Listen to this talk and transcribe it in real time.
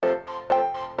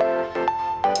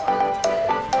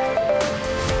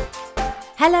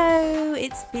Hello,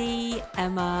 it's me,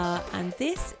 Emma, and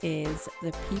this is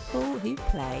the People Who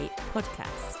Play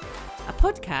podcast. A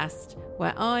podcast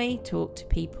where I talk to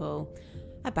people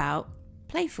about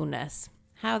playfulness,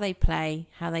 how they play,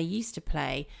 how they used to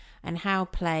play, and how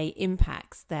play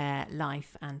impacts their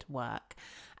life and work.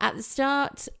 At the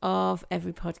start of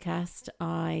every podcast,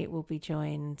 I will be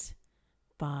joined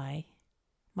by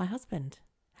my husband.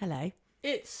 Hello.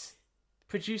 It's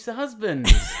producer husband.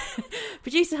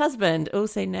 Producer husband,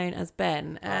 also known as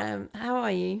Ben. How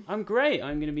are you? I'm great.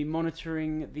 I'm going to be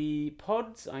monitoring the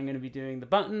pods. I'm going to be doing the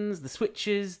buttons, the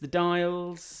switches, the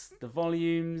dials, the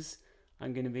volumes.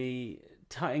 I'm going to be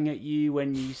tutting at you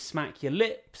when you smack your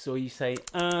lips or you say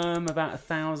about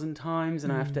 1,000 times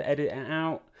and I have to edit it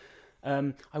out.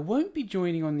 I won't be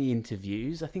joining on the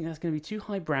interviews. I think that's going to be too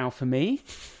highbrow for me.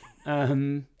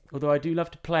 Although I do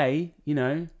love to play, you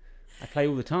know. I play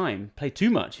all the time. Play too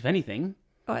much, if anything.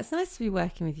 Oh, it's nice to be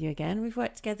working with you again. We've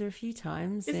worked together a few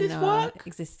times Is in this our work?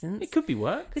 existence. It could be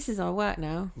work. This is our work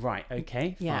now. Right,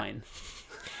 okay, Yeah. fine.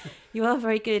 You are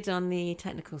very good on the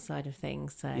technical side of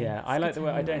things. So Yeah, I like the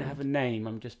way I don't have a name.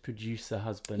 I'm just producer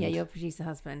husband. Yeah, you're producer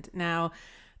husband. Now,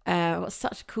 what's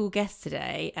such a cool guest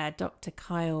today, Dr.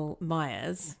 Kyle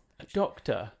Myers. A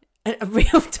doctor. A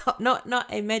real not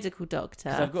a medical doctor.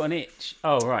 'Cause I've got an itch.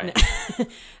 Oh, right.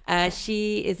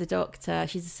 She is a doctor.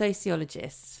 She's a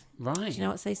sociologist. Right. Do you know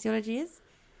what sociology is?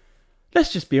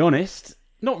 Let's just be honest.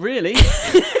 Not really.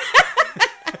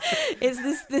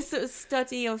 It's this sort of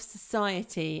study of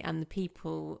society and the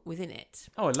people within it.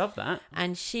 Oh, I love that.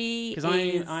 And she Because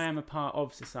is... I am a part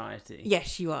of society.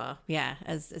 Yes, you are. Yeah.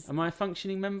 Am I a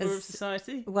functioning member of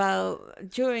society? Well,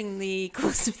 during the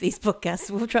course of these podcasts,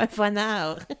 we'll try and find that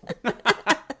out.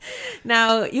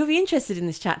 Now, you'll be interested in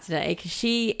this chat today because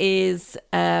she is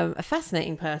a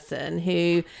fascinating person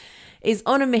who is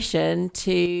on a mission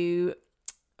to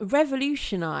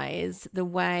revolutionize the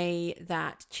way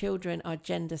that children are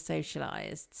gender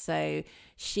socialized. So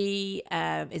she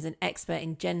is an expert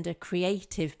in gender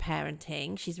creative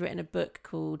parenting. She's written a book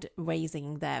called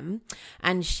Raising Them,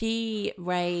 and she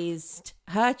raised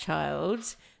her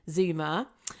child, Zuma,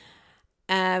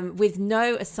 with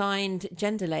no assigned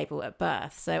gender label at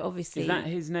birth. So obviously... Is that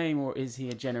his name or is he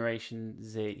a Generation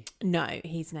Z? No,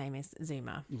 his name is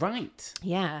Zuma. Right.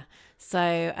 Yeah. So,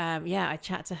 I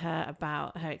chat to her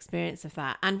about her experience of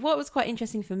that. And what was quite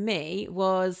interesting for me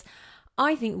was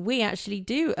I think we actually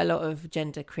do a lot of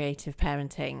gender creative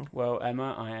parenting. Well,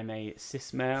 Emma, I am a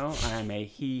cis male. I am a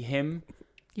he, him.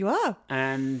 You are.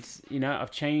 And, you know, I've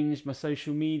changed my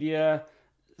social media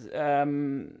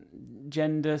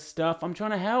gender stuff. I'm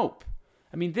trying to help.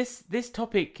 I mean, this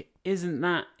topic isn't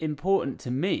that important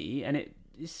to me, and it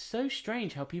is so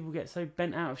strange how people get so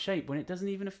bent out of shape when it doesn't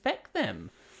even affect them.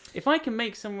 If I can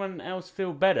make someone else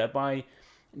feel better by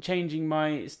changing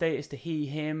my status to he,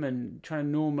 him, and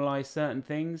trying to normalise certain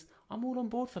things, I'm all on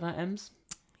board for that, Ems.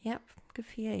 Yep, good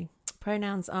for you.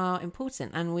 Pronouns are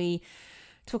important, and we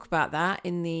talk about that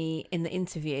in the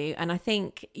interview. And I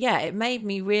think, it made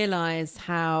me realise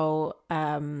how,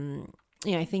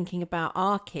 thinking about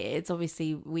our kids,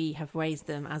 obviously we have raised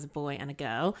them as a boy and a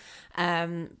girl,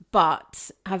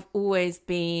 but have always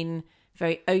been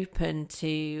very open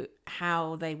to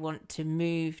how they want to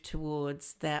move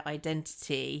towards their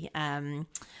identity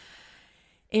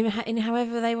in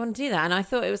however they want to do that. And I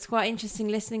thought it was quite interesting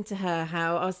listening to her,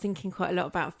 how I was thinking quite a lot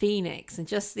about Phoenix and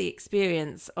just the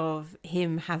experience of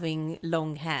him having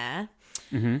long hair,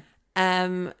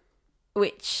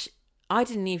 which I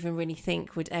didn't even really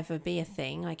think would ever be a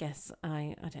thing. I guess,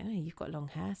 I don't know, you've got long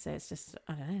hair, so it's just,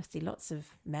 I don't know, I see lots of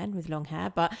men with long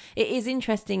hair. But it is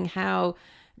interesting how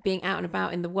being out and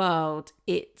about in the world,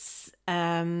 it's,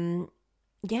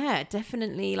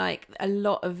 definitely like a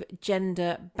lot of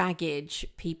gender baggage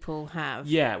people have.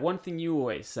 Yeah, one thing you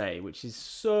always say, which is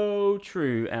so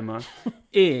true, Emma,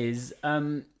 is,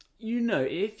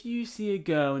 if you see a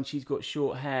girl and she's got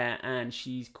short hair and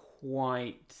she's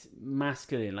quite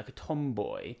masculine, like a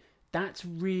tomboy, that's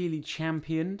really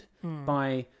championed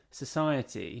by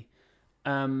society.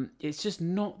 It's just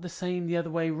not the same the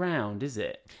other way round, is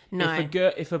it? No.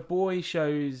 If a boy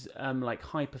shows like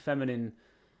hyper feminine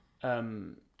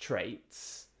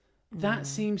traits, that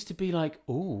seems to be like,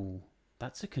 oh,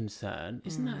 that's a concern.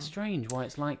 Isn't that strange? Why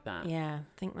it's like that? Yeah,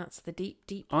 I think that's the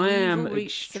deep I am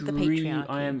roots of the patriarchy.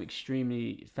 I am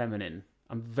extremely feminine.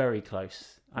 I'm very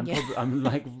close. I'm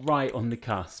like right on the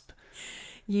cusp.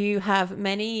 You have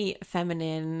many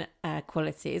feminine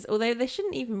qualities, although there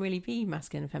shouldn't even really be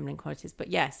masculine and feminine qualities. But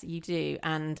yes, you do.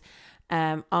 And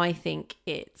I think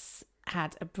it's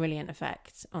had a brilliant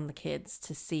effect on the kids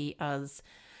to see us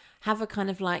have a kind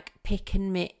of like pick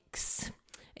and mix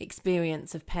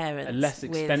experience of parents. A less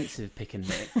expensive pick and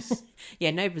mix.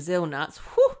 Yeah, no Brazil nuts.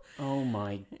 Whew. Oh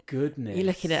my goodness! You're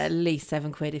looking at least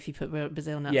 £7 if you put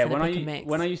Brazil nuts in a pick and mix.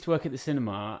 When I used to work at the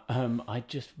cinema, I'd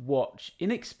just watch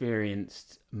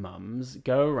inexperienced mums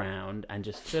go around and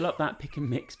just fill up that pick and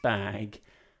mix bag,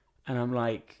 and I'm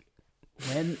like,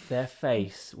 when their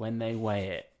face when they weigh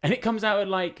it, and it comes out at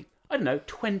like, I don't know,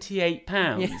 £28,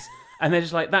 Yeah. and they're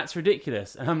just like, that's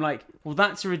ridiculous, and I'm like, well,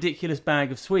 that's a ridiculous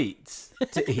bag of sweets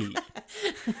to eat.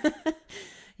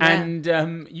 Yeah.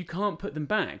 And you can't put them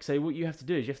back. So what you have to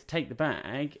do is you have to take the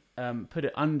bag, put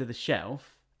it under the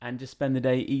shelf, and just spend the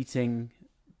day eating,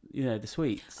 the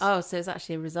sweets. Oh, so it's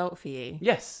actually a result for you.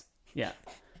 Yes. Yeah.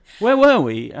 Where were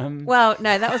we? Well,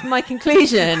 no, that was my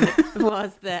conclusion.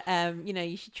 Was that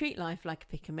you should treat life like a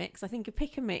pick and mix. I think a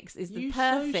pick and mix is the You so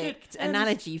perfect should.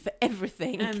 analogy for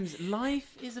everything.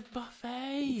 Life is a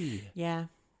buffet. Yeah.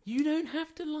 You don't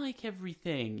have to like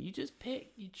everything. You just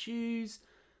pick, you choose.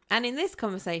 And in this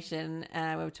conversation,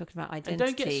 where we're talking about identity... And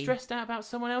don't get stressed out about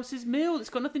someone else's meal. It's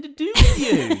got nothing to do with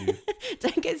you.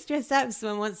 Don't get stressed out if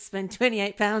someone wants to spend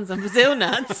 £28 on Brazil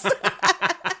nuts.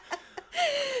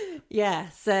 Yeah,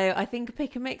 so I think a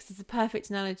pick and mix is a perfect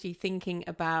analogy thinking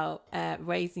about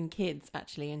raising kids,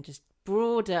 actually, and just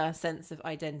broader sense of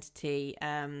identity,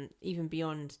 even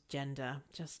beyond gender.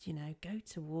 Just, go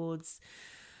towards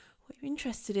what you're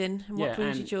interested in and what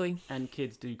brings you joy. And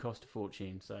kids do cost a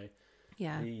fortune, so...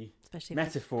 Yeah, the especially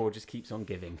metaphor just keeps on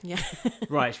giving. Yeah.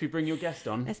 Right, should we bring your guest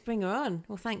on? Let's bring her on.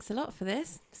 Well, thanks a lot for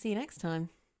this. See you next time.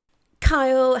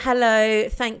 Kyle, hello.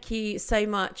 Thank you so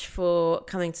much for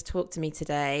coming to talk to me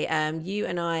today. You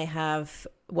and I have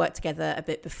worked together a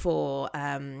bit before,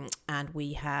 and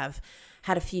we have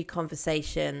had a few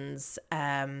conversations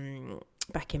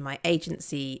back in my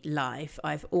agency life.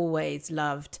 I've always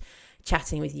loved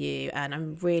chatting with you, and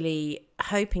I'm really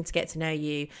hoping to get to know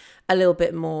you a little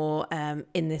bit more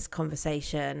in this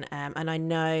conversation, and I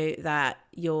know that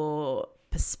your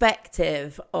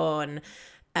perspective on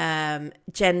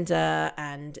gender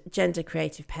and gender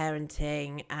creative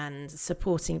parenting and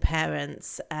supporting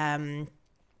parents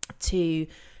to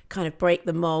kind of break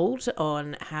the mold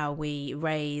on how we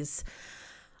raise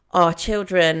our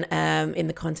children in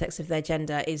the context of their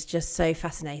gender is just so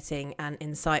fascinating and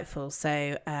insightful.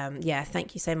 So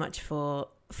thank you so much for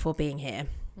being here.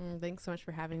 Thanks so much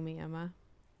for having me, Emma.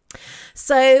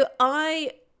 So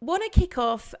I want to kick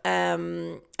off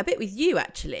a bit with you,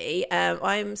 actually.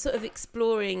 I'm sort of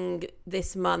exploring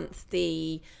this month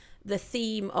the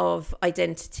theme of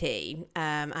identity,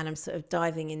 and I'm sort of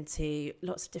diving into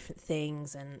lots of different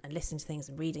things and listening to things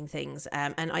and reading things.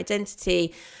 And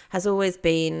identity has always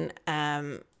been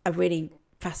a really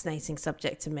fascinating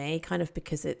subject to me, kind of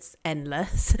because it's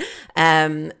endless,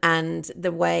 and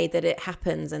the way that it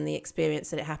happens and the experience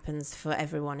that it happens for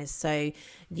everyone is so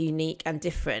unique and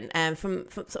different. From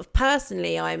sort of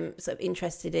personally, I'm sort of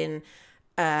interested in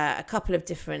a couple of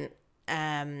different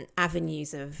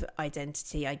avenues of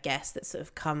identity, I guess, that sort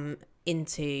of come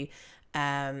into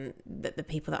the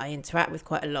people that I interact with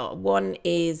quite a lot. One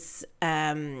is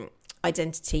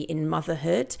identity in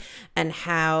motherhood, and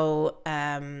how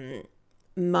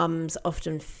mums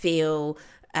often feel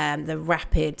the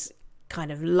rapid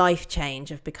kind of life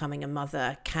change of becoming a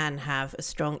mother can have a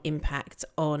strong impact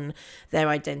on their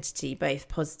identity, both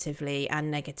positively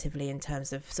and negatively, in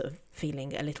terms of sort of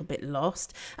feeling a little bit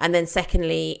lost. And then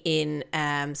secondly, in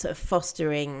sort of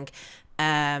fostering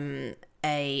a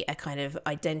kind of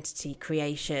identity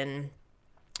creation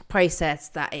process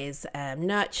that is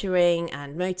nurturing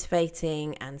and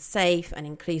motivating and safe and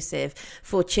inclusive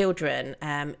for children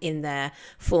in their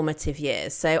formative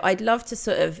years. So I'd love to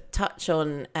sort of touch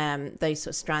on those sort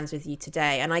of strands with you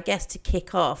today. And I guess to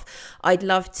kick off, I'd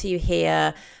love to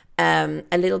hear a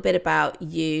little bit about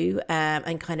you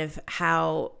and kind of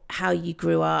how you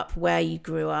grew up, where you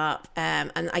grew up,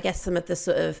 and I guess some of the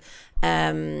sort of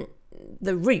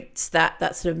the roots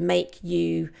that sort of make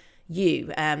you.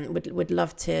 Would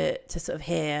love to sort of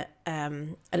hear a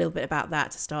little bit about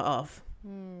that to start off.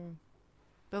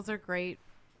 Those are great,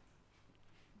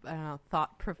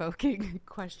 thought-provoking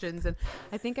questions. And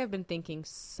I think I've been thinking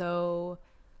so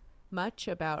much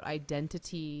about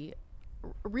identity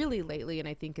really lately, and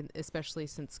I think especially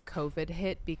since COVID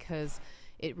hit, because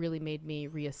it really made me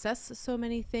reassess so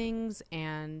many things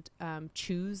and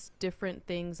choose different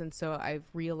things. And so I've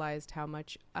realized how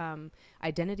much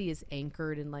identity is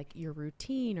anchored in like your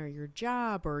routine or your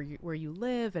job or where you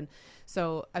live. And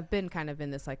so I've been kind of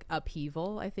in this like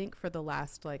upheaval, I think, for the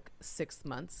last like 6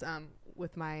 months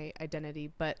with my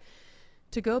identity. But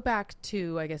to go back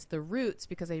to, I guess, the roots,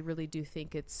 because I really do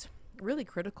think it's really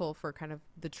critical for kind of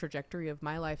the trajectory of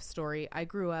my life story. I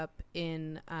grew up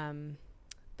in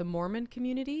the Mormon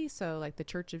community, so like the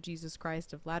Church of Jesus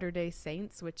Christ of Latter-day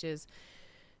Saints, which is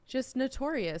just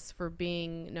notorious for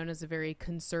being known as a very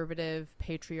conservative,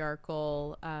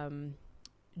 patriarchal,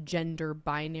 gender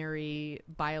binary,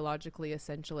 biologically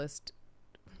essentialist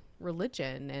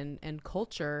religion and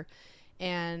culture.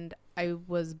 And I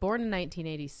was born in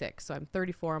 1986, so I'm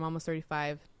 34, I'm almost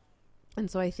 35.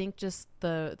 And so I think just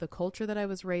the culture that I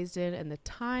was raised in and the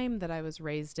time that I was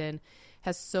raised in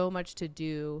has so much to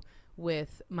do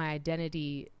with my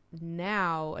identity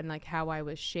now and like how I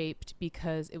was shaped,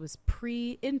 because it was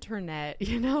pre-internet,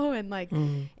 you know, and like,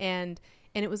 and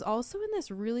it was also in this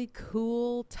really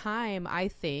cool time, I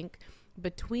think,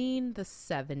 between the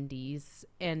 70s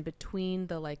and between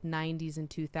the like 90s and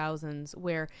 2000s,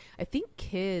 where I think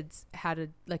kids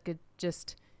had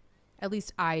just, at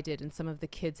least I did, and some of the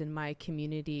kids in my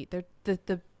community,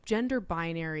 the gender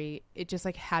binary, it just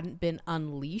like hadn't been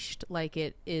unleashed like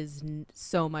it is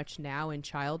so much now in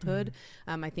childhood.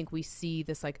 I think we see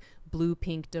this like blue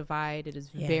pink divide. It is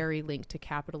very linked to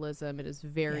capitalism. It is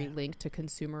very linked to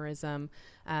consumerism.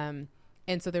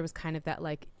 And so there was kind of that,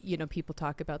 like, you know, people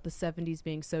talk about the 70s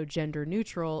being so gender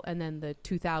neutral and then the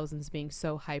 2000s being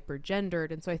so hyper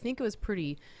gendered. And so I think it was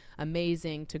pretty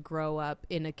amazing to grow up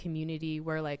in a community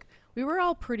where like we were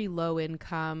all pretty low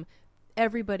income.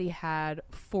 Everybody had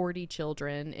 40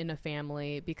 children in a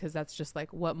family because that's just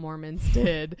like what Mormons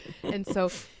did. And so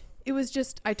it was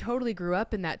just, I totally grew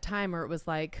up in that time where it was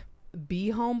like, be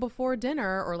home before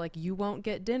dinner or like you won't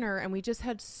get dinner. And we just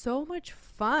had so much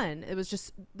fun. It was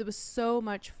so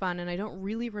much fun. And I don't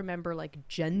really remember like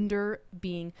gender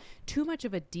being too much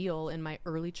of a deal in my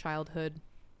early childhood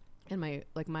and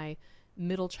my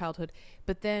middle childhood.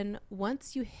 But then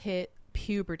once you hit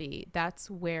puberty,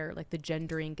 that's where like the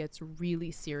gendering gets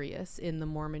really serious in the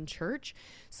Mormon church.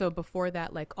 So before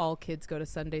that, like all kids go to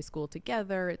Sunday school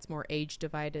together. It's more age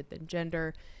divided than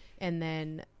gender. And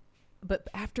then, but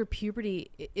after puberty,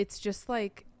 it's just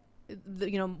like,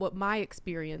 you know, what my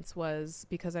experience was,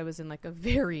 because I was in like a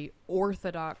very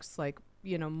orthodox, like,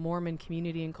 you know, Mormon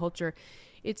community and culture.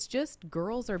 It's just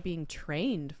girls are being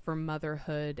trained for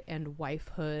motherhood and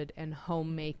wifehood and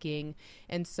homemaking.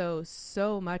 And so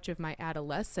much of my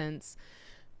adolescence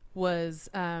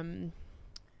was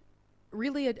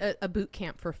really a boot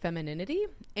camp for femininity.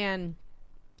 And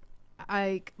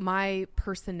my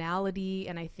personality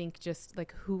and I think just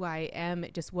like who I am,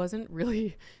 it just wasn't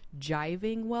really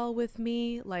jiving well with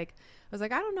me. Like I was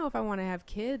like, I don't know if I want to have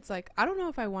kids. Like, I don't know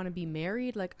if I want to be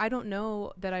married. Like, I don't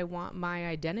know that I want my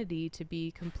identity to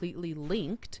be completely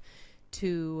linked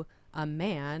to a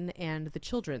man and the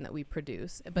children that we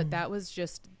produce. But that was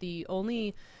just the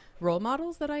only role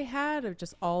models that I had of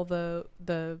just all the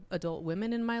adult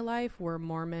women in my life were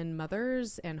Mormon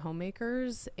mothers and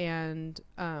homemakers and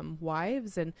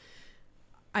wives. And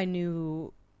I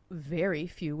knew very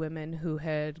few women who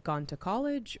had gone to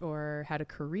college or had a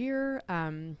career.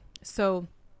 So,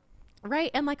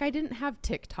 right. And like, I didn't have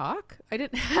TikTok. I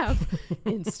didn't have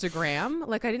Instagram.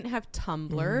 Like I didn't have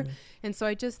Tumblr. And so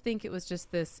I just think it was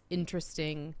just this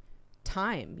interesting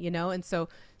time, you know? And so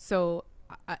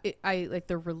I like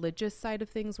the religious side of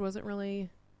things wasn't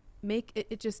really I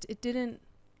didn't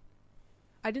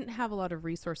have a lot of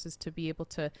resources to be able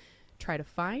to try to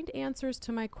find answers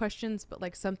to my questions, but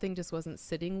like something just wasn't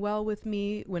sitting well with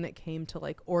me when it came to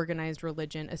like organized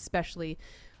religion, especially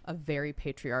a very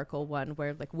patriarchal one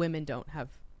where like women don't have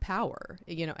power,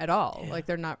 you know, at all. Like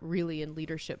they're not really in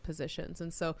leadership positions.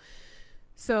 And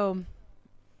so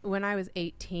when I was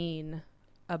 18,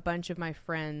 a bunch of my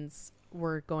friends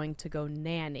were going to go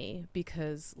nanny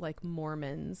because like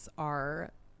Mormons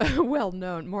are well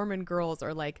known. Mormon girls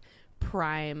are like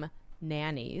prime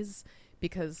nannies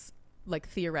because like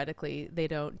theoretically they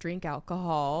don't drink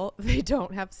alcohol, they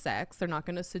don't have sex, they're not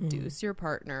going to seduce your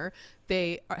partner,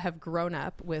 they have grown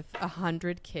up with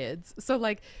 100 kids, so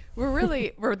like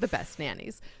we're the best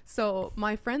nannies. So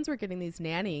my friends were getting these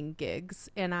nannying gigs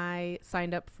and I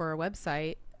signed up for a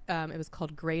website. It was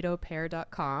called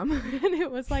greataupair.com and it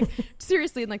was like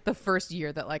seriously in like the first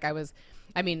year that like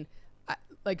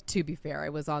like to be fair, I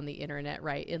was on the internet,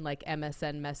 right, in like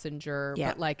MSN Messenger,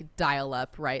 but like dial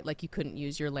up, right? Like you couldn't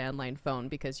use your landline phone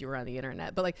because you were on the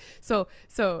internet. But like, so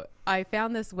I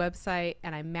found this website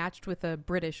and I matched with a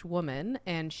British woman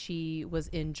and she was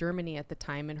in Germany at the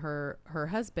time and her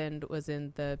husband was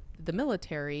in the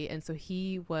military. And so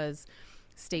he was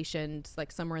stationed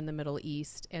like somewhere in the Middle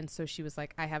East. And so she was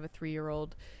like, I have a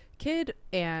 3-year-old kid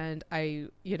and I,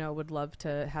 you know, would love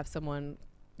to have someone,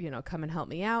 you know, come and help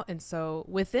me out. And so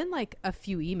within like a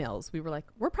few emails, we were like,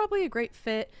 we're probably a great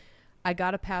fit. I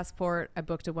got a passport, I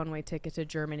booked a one-way ticket to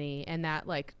Germany, and that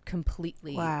like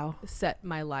completely set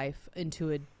my life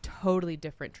into a totally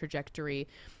different trajectory,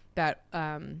 that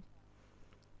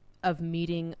of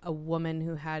meeting a woman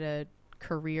who had a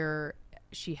career,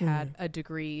 she had a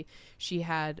degree, she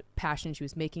had passion, she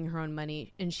was making her own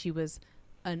money, and she was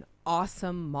an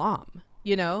awesome mom,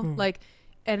 you know? Like,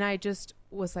 and I just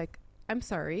was like, I'm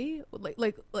sorry,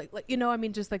 like, you know, I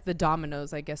mean, just like the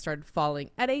dominoes, I guess, started falling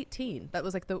at 18. That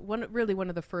was like one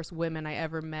of the first women I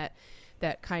ever met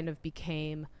that kind of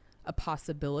became a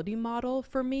possibility model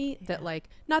for me. That like,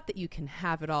 not that you can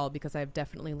have it all, because I've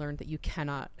definitely learned that you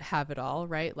cannot have it all,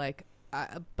 right? Like,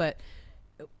 but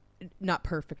not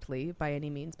perfectly by any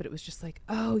means, but it was just like,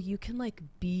 oh, you can like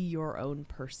be your own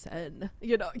person,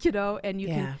 you know, and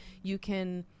you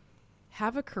can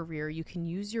have a career, you can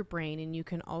use your brain, and you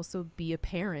can also be a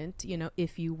parent, you know,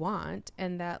 if you want.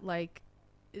 And that like,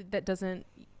 that doesn't.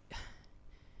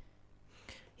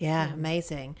 Yeah,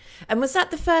 amazing. And was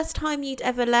that the first time you'd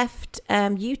ever left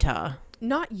Utah?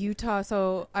 Not Utah.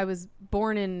 So I was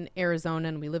born in Arizona,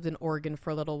 and we lived in Oregon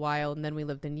for a little while, and then we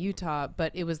lived in Utah.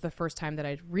 But it was the first time that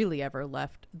I'd really ever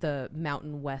left the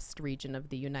Mountain West region of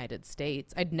the United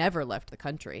States. I'd never left the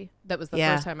country. That was the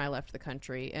first time I left the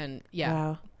country. And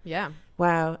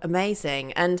Wow,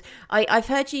 amazing. And I've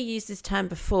heard you use this term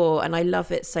before, and I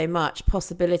love it so much,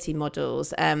 possibility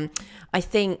models. I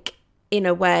think in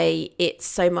a way it's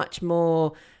so much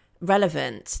more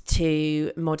relevant to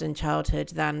modern childhood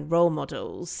than role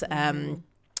models. And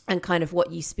kind of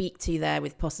what you speak to there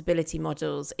with possibility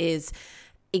models is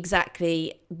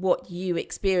exactly what you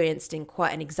experienced in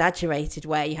quite an exaggerated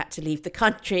way. You had to leave the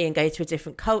country and go to a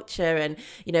different culture, and,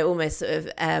 you know, almost sort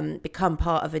of become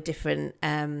part of a different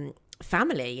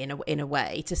family in a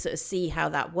way, to sort of see how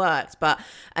that worked. But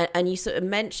and you sort of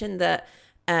mentioned that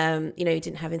you know, you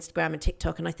didn't have Instagram and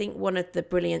TikTok, and I think one of the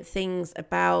brilliant things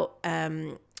about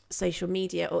social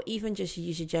media, or even just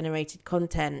user generated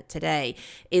content today,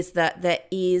 is that there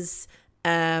is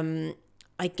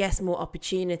I guess more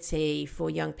opportunity for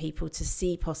young people to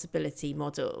see possibility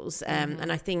models,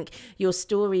 and I think your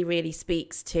story really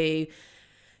speaks to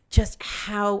just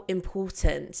how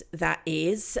important that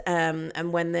is,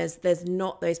 and when there's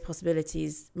not those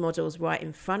possibilities models right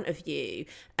in front of you,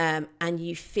 and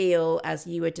you feel, as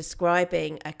you were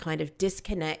describing, a kind of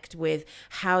disconnect with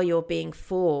how you're being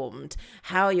formed,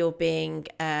 how you're being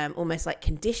almost like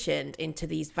conditioned into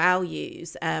these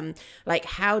values, like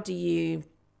how do you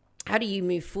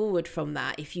move forward from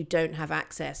that if you don't have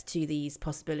access to these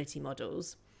possibility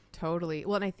models? Totally.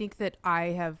 Well, and I think that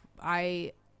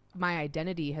my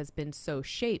identity has been so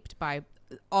shaped by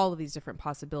all of these different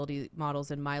possibility models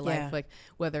in my life, like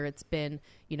whether it's been,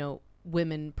 you know,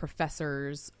 women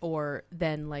professors, or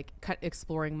then like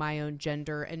exploring my own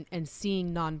gender and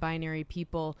seeing non-binary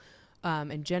people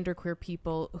and genderqueer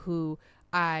people who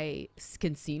I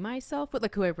can see myself with,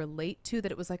 like who I relate to,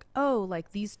 that it was like, oh,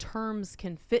 like these terms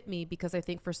can fit me, because I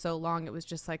think for so long it was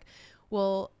just like,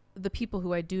 well, the people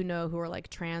who I do know who are like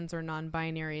trans or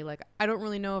non-binary, like I don't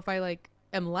really know if I like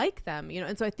am like them, you know.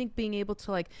 And so I think being able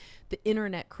to, like, the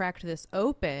internet cracked this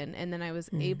open, and then I was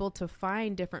able to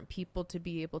find different people to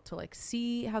be able to like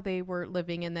see how they were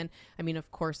living. And then, I mean,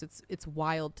 of course it's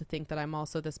wild to think that I'm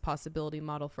also this possibility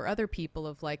model for other people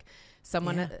of like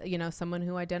someone, you know, someone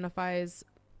who identifies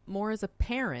more as a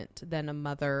parent than a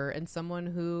mother, and someone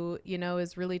who, you know,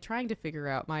 is really trying to figure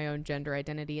out my own gender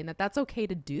identity, and that's okay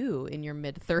to do in your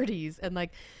mid 30s, and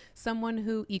like someone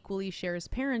who equally shares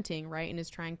parenting, right, and is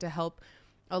trying to help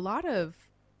a lot of,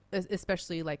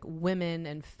 especially like women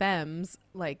and femmes,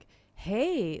 like,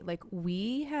 hey, like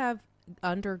we have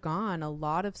undergone a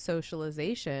lot of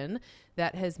socialization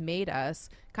that has made us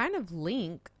kind of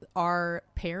link our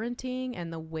parenting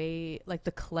and the way, like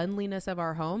the cleanliness of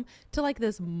our home, to like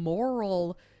this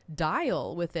moral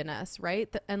dial within us,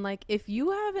 right? And like, if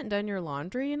you haven't done your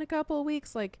laundry in a couple of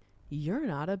weeks, like you're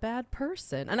not a bad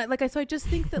person. And so I just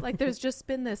think that like there's just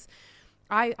been this,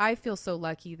 I feel so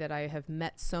lucky that I have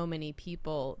met so many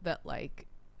people that like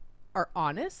are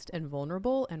honest and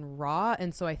vulnerable and raw.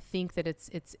 And so I think that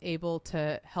it's able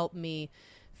to help me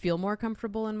feel more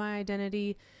comfortable in my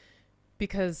identity,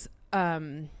 because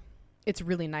it's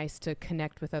really nice to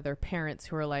connect with other parents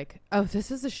who are like, oh,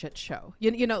 this is a shit show.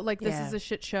 You know, like this is a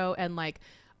shit show. And like,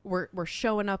 we're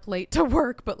showing up late to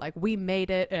work, but like we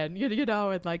made it, and you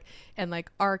know, and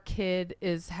like our kid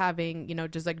is having, you know,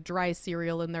 just like dry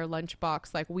cereal in their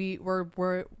lunchbox, like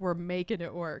we're making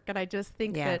it work. And I just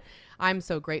think that I'm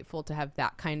so grateful to have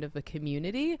that kind of a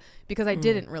community, because I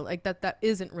didn't really like that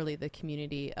isn't really the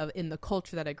community of in the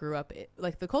culture that I grew up in.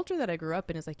 Like the culture that I grew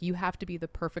up in is like you have to be the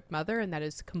perfect mother, and that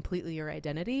is completely your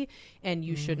identity, and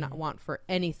you should not want for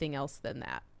anything else than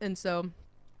that. And so,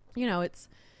 you know, it's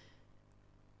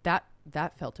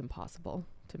that felt impossible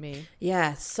to me.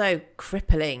 Yeah, so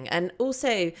crippling. And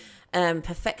also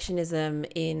perfectionism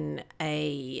in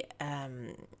a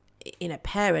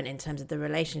parent in terms of the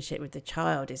relationship with the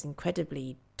child is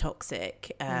incredibly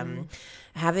toxic.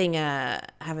 Having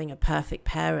a perfect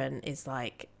parent is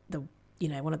like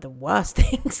one of the worst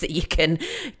things that you can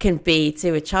be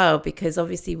to a child, because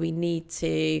obviously we need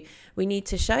to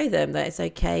show them that it's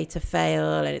okay to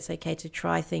fail, and it's okay to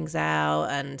try things out,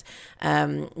 and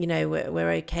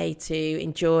we're okay to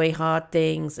enjoy hard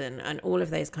things and all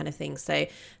of those kind of things. So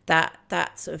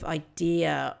that sort of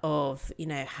idea of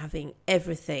having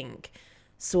everything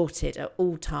sorted at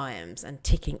all times and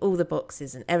ticking all the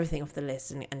boxes and everything off the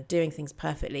list and doing things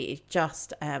perfectly is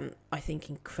just I think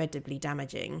incredibly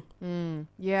damaging.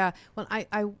 Yeah, well,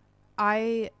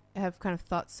 I have kind of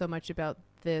thought so much about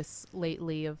this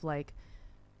lately, of like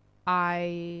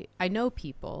I know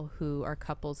people who are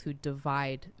couples who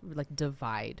divide,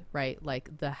 right?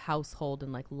 Like the household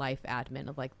and like life admin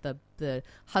of like the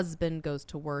husband goes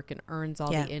to work and earns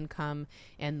all the income,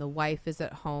 and the wife is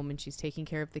at home and she's taking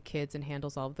care of the kids and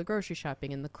handles all of the grocery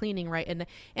shopping and the cleaning, right?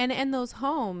 And those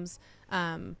homes,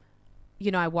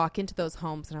 I walk into those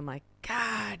homes and I'm like,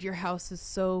 God, your house is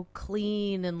so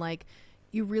clean, and like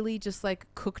you really just like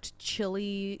cooked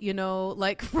chili,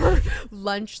 like for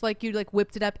lunch, like you like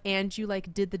whipped it up and you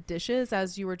like did the dishes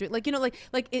as you were doing,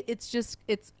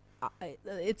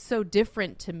 it's so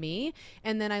different to me.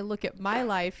 And then I look at my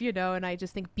life, and I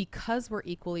just think, because we're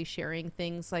equally sharing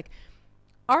things, like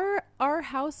our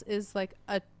house is like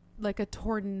a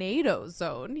tornado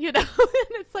zone, and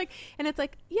it's like,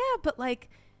 yeah, but like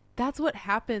that's what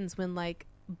happens when like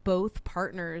both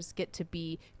partners get to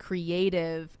be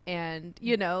creative and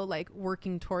like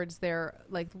working towards their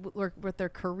like work with their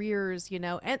careers,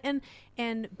 and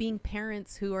being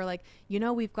parents who are like,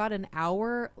 we've got an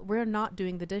hour, we're not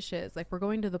doing the dishes, like we're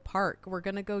going to the park, we're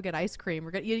gonna go get ice cream,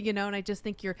 we're gonna and I just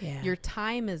think your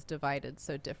time is divided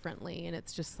so differently. And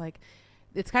it's just like,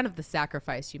 it's kind of the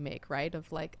sacrifice you make, right?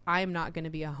 Of like, I'm not going to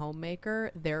be a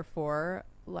homemaker, therefore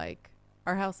like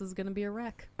our house is going to be a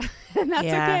wreck. And that's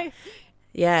okay.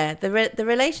 Yeah, the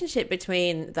relationship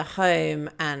between the home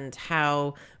and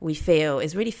how we feel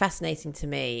is really fascinating to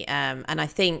me, and I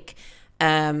think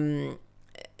that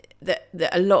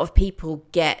a lot of people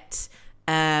get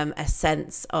a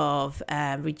sense of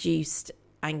reduced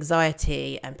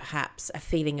anxiety and perhaps a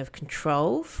feeling of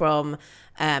control from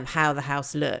how the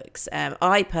house looks.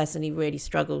 I personally really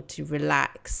struggle to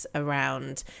relax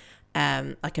around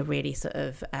like a really sort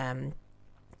of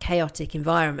chaotic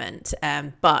environment,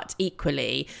 but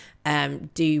equally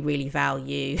do really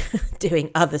value doing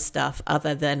other stuff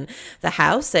other than the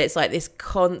house. So it's like this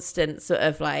constant sort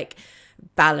of like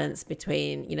balance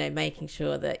between making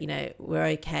sure that we're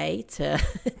okay to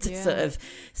sort of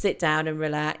sit down and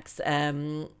relax,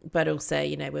 but also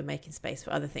we're making space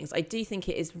for other things. I do think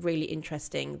it is really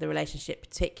interesting, the relationship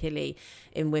particularly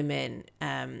in women,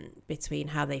 between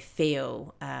how they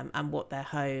feel and what their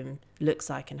home looks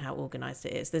like and how organized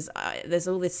it is. There's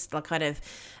all this like kind of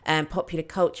popular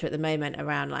culture at the moment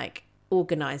around like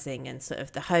organizing and sort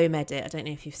of the home edit. I don't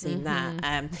know if you've seen that,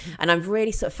 and I'm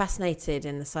really sort of fascinated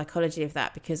in the psychology of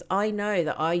that, because I know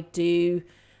that I do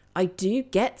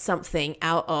get something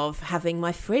out of having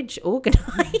my fridge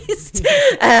organized,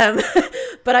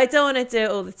 but I don't want to do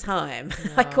it all the time.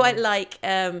 No. I quite like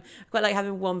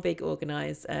having one big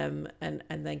organized and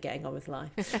then getting on with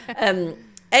life.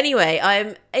 Anyway,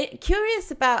 I'm curious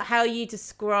about how you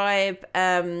describe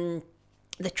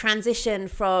the transition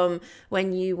from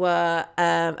when you were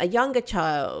a younger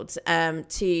child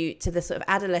to the sort of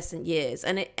adolescent years,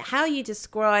 and how you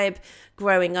describe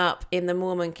growing up in the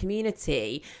Mormon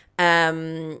community.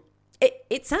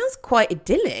 It sounds quite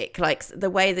idyllic, like the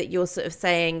way that you're sort of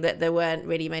saying that there weren't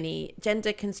really many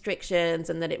gender constrictions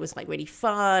and that it was like really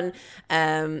fun.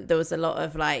 There was a lot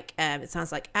of like, it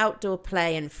sounds like outdoor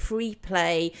play and free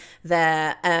play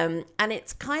there. And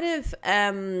it's kind of,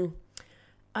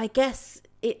 I guess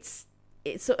it's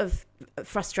sort of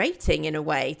frustrating in a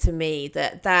way to me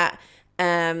that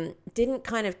didn't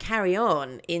kind of carry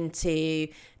on into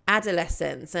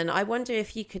adolescence. And I wonder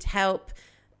if you could help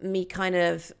me kind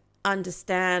of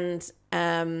understand,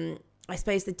 I I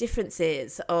suppose the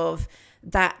differences of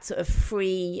that sort of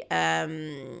free,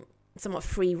 somewhat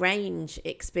free range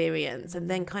experience, and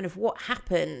then kind of what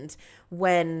happened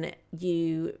when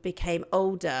you became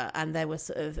older and there were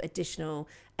sort of additional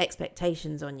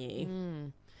expectations on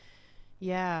you.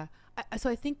 Yeah. So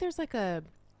I think there's like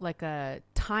a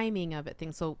timing of it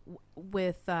thing. So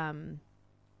with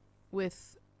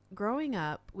growing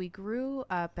up, we grew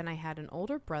up and I had an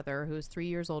older brother who was 3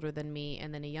 years older than me,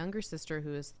 and then a younger sister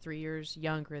who is 3 years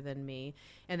younger than me.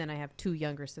 And then I have two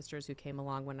younger sisters who came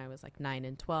along when I was like 9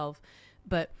 and 12.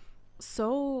 But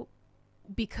so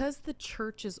because the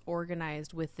church is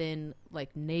organized within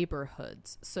like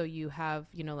neighborhoods, so you have,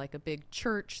 you know, like a big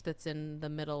church that's in the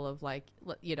middle of like,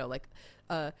 you know, like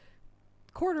a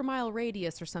quarter-mile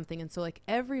radius or something. And so like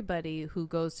everybody who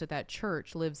goes to that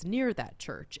church lives near that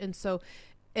church. And so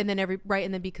and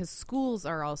then because schools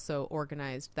are also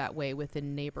organized that way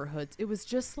within neighborhoods, it was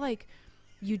just like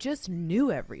you just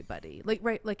knew everybody. Like,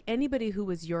 right, like anybody who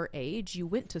was your age, you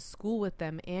went to school with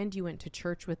them and you went to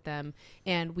church with them.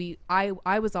 And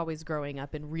I was always growing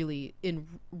up in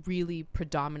really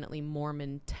predominantly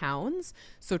Mormon towns.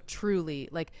 So truly,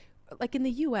 like in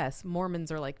the US,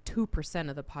 Mormons are like 2%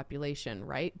 of the population,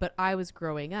 right? But I was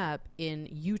growing up in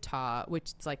Utah,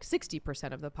 which is like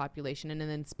 60% of the population. And then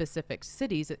in specific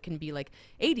cities, it can be like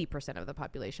 80% of the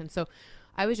population. So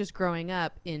I was just growing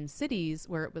up in cities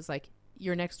where it was like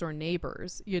your next door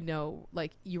neighbors, you know,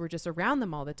 like you were just around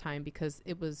them all the time, because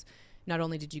it was not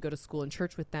only did you go to school and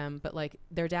church with them, but like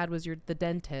their dad was the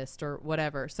dentist or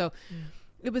whatever. So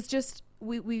it was just,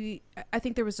 I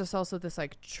think there was just also this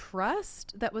like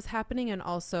trust that was happening. And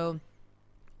also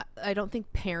I don't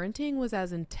think parenting was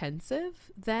as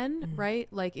intensive then, right?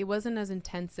 Like it wasn't as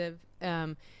intensive,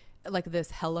 like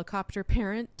this helicopter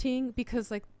parenting,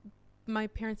 because like my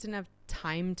parents didn't have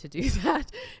time to do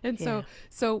that. And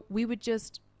so we were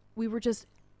just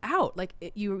out, like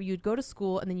you'd go to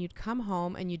school and then you'd come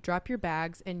home and you'd drop your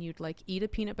bags and you'd like eat a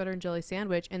peanut butter and jelly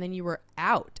sandwich, and then you were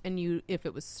out, and if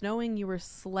it was snowing, you were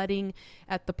sledding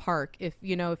at the park. If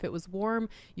it was warm,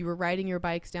 you were riding your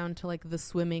bikes down to like the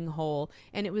swimming hole.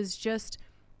 And it was just,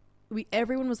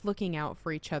 everyone was looking out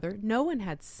for each other. No one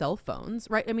had cell phones,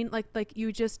 right? I mean,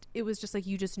 it was just like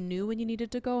you just knew when you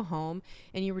needed to go home,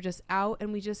 and you were just out,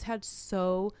 and we just had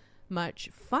so much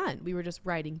fun. We were just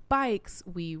riding bikes.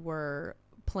 We were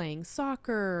playing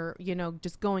soccer, you know,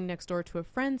 just going next door to a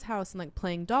friend's house and like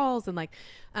playing dolls. And like,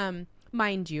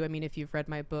 mind you, I mean, if you've read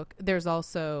my book, there's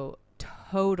also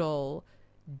total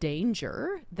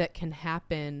danger that can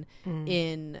happen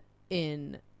in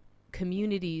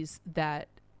communities that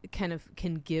kind of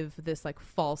can give this like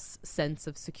false sense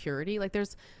of security. Like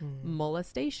there's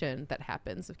molestation that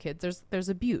happens of kids. There's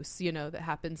abuse, you know, that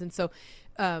happens. And so,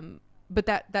 but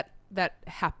that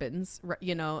happens,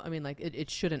 you know, I mean, like it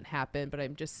shouldn't happen, but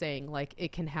I'm just saying, like,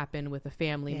 it can happen with a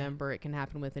family member. It can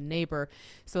happen with a neighbor.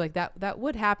 So like that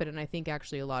would happen. And I think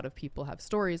actually a lot of people have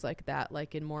stories like that,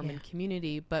 like in Mormon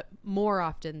community, but more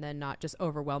often than not, just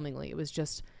overwhelmingly, it was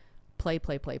just play.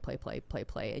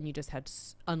 And you just had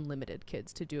unlimited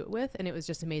kids to do it with. And it was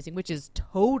just amazing, which is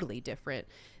totally different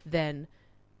than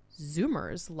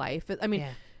Zoomer's life. I mean,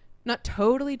 not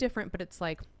totally different, but it's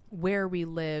like, where we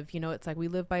live, you know, it's like we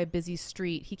live by a busy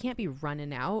street. He can't be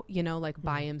running out, you know, like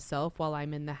by himself while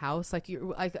I'm in the house. Like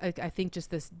I think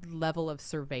just this level of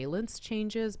surveillance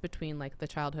changes between like the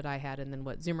childhood I had and then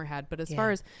what Zoomer had. But as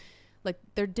far as like,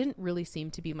 there didn't really seem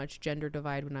to be much gender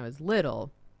divide when I was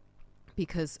little,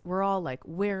 because we're all like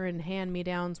wearing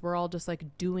hand-me-downs. We're all just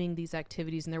like doing these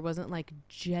activities, and there wasn't like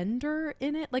gender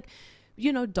in it. Like,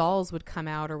 you know, dolls would come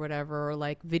out or whatever, or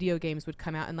like video games would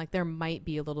come out, and like there might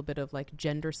be a little bit of like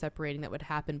gender separating that would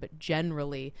happen, but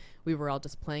generally we were all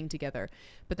just playing together.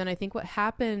 But then I think what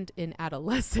happened in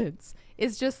adolescence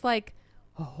is just like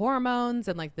hormones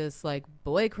and like this like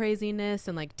boy craziness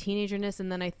and like teenagerness.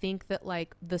 And then I think that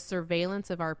like the surveillance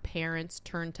of our parents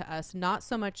turned to us, not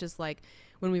so much as like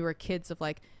when we were kids of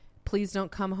like, please don't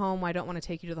come home, I don't want to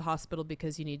take you to the hospital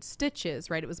because you need stitches,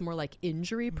 right? It was more like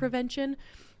injury prevention.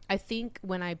 I think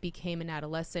when I became an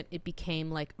adolescent, it became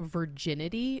like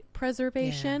virginity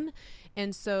preservation.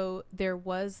 And so there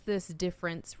was this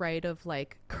difference, right, of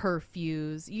like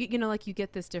curfews, you know, like you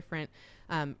get this different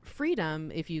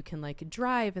freedom if you can like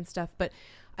drive and stuff. But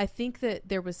I think that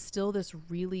there was still this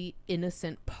really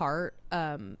innocent part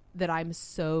that I'm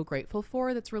so grateful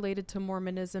for, that's related to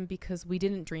Mormonism, because we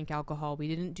didn't drink alcohol. We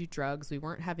didn't do drugs. We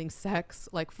weren't having sex.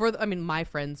 Like my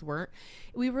friends weren't.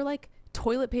 We were like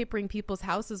toilet papering people's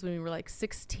houses when we were like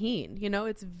 16, you know.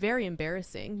 It's very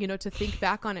embarrassing, you know, to think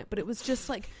back on it, but it was just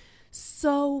like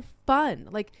so fun.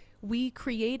 Like we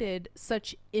created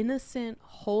such innocent,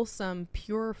 wholesome,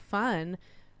 pure fun,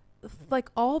 like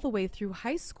all the way through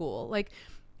high school. Like,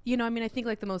 you know, I mean, I think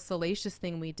like the most salacious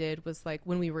thing we did was like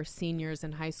when we were seniors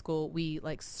in high school, we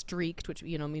like streaked, which,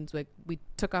 you know, means like we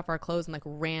took off our clothes and like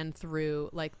ran through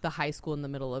like the high school in the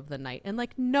middle of the night. And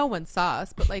like no one saw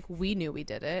us, but like we knew we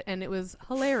did it and it was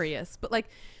hilarious. But like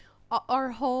our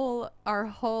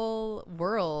whole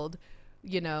world,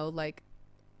 you know, like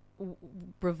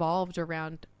revolved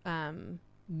around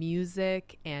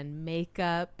music and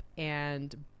makeup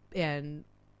and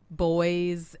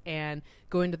boys and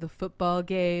going to the football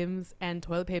games and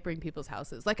toilet papering people's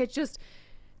houses. Like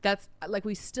that's like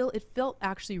it felt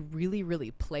actually really,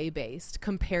 really play based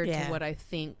compared to what I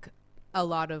think a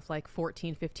lot of like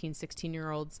 14, 15,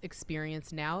 16-year-olds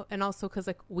experience now. And also because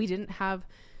like we didn't have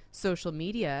social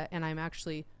media, and I'm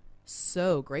actually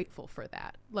so grateful for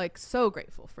that. Like so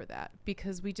grateful for that,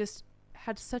 because we just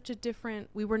had such a different,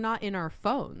 we were not in our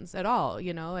phones at all,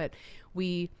 you know.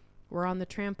 We were on the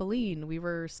trampoline, we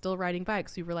were still riding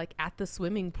bikes, we were like at the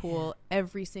swimming pool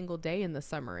every single day in the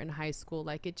summer in high school.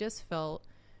 Like it just felt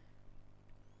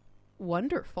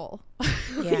wonderful.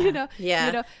 You know.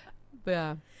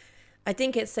 But I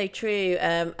think it's so true,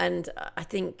 and I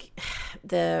think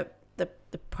the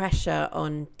pressure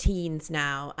on teens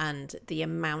now and the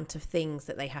amount of things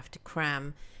that they have to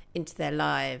cram into their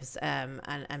lives, and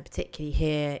particularly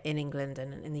here in England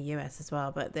and in the US as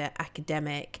well, but the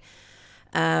academic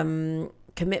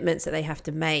commitments that they have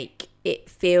to make, it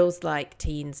feels like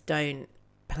teens don't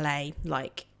play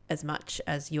like as much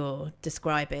as you're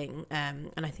describing,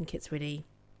 and I think it's really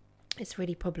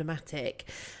problematic.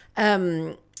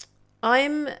 I'm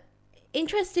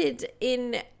interested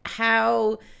in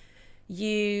how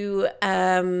your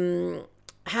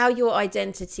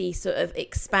identity sort of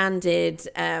expanded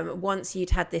once you'd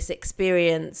had this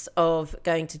experience of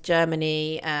going to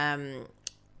Germany,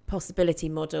 possibility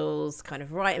models kind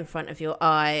of right in front of your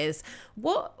eyes.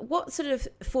 What sort of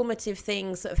formative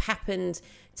things sort of happened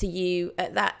to you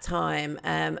at that time?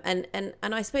 And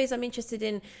I suppose I'm interested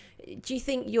in, do you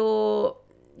think your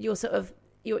sort of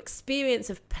your experience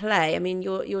of play, I mean,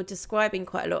 you're describing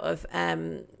quite a lot of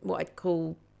what I'd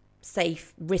call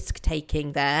safe risk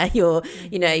taking there. You're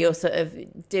sort of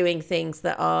doing things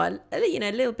that are, you know,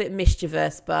 a little bit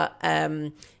mischievous, but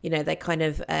you know, they're kind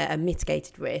of a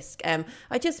mitigated risk.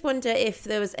 I just wonder if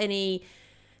there was any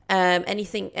I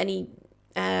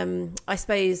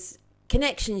suppose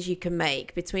connections you can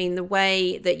make between the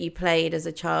way that you played as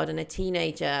a child and a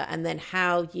teenager, and then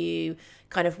how you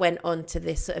kind of went on to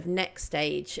this sort of next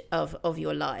stage of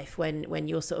your life when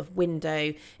your sort of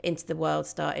window into the world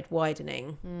started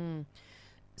widening.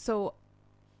 So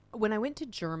when I went to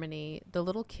Germany, the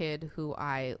little kid who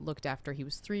I looked after, he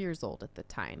was 3 years old at the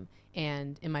time.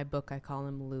 And in my book, I call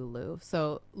him Lulu.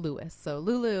 So Lewis. So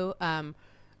Lulu,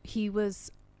 he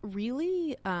was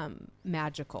really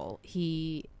magical.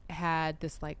 He had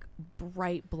this like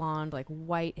bright blonde, like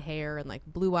white hair and like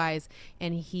blue eyes.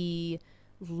 And he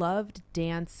loved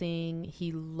dancing.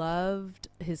 He loved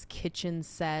his kitchen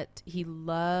set. He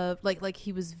loved like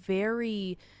he was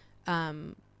very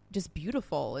just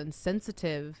beautiful and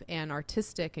sensitive and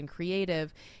artistic and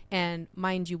creative. And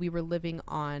mind you, we were living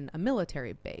on a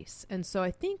military base. And so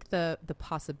I think the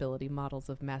possibility models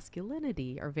of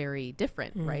masculinity are very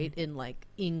different, right? In like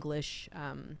English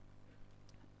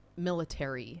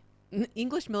military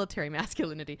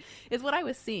masculinity is what I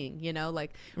was seeing, you know,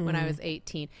 like when I was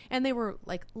 18. And they were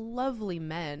like lovely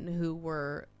men who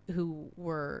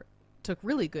took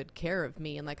really good care of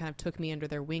me and like kind of took me under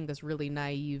their wing, this really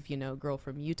naive, you know, girl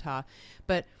from Utah.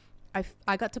 But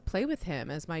I got to play with him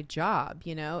as my job,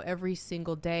 you know, every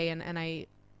single day. And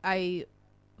I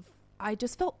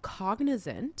just felt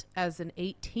cognizant as an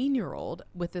 18-year-old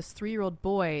with this 3-year-old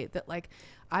boy that like,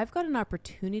 I've got an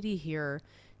opportunity here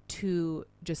to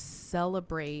just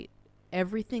celebrate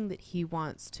everything that he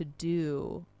wants to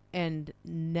do and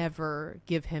never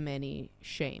give him any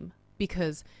shame,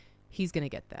 because he's going to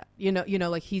get that, you know,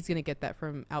 like he's going to get that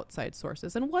from outside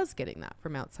sources and was getting that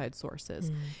from outside sources.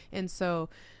 And so,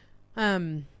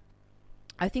 I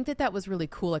think that was really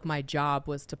cool. Like my job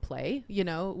was to play, you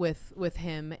know, with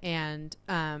him. And,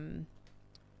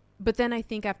 but then I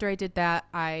think after I did that,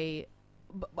 I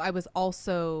was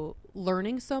also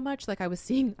learning so much. Like I was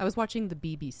watching the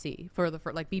BBC for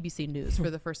BBC News for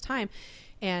the first time.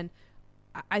 And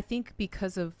I think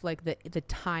because of like the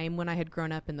time when I had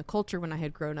grown up and the culture when I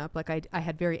had grown up, like I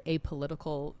had very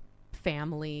apolitical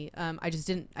family. I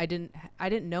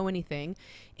didn't know anything.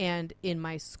 And in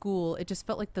my school, it just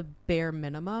felt like the bare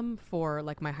minimum for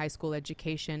like my high school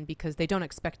education, because they don't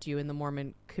expect you in the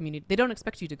Mormon community. They don't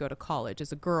expect you to go to college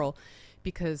as a girl,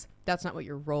 because that's not what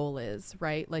your role is,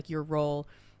 right? Like your role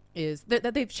is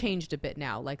that they've changed a bit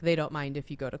now. Like they don't mind if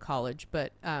you go to college,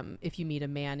 but if you meet a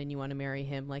man and you want to marry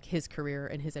him, like his career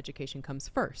and his education comes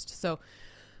first. So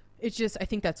it's just, I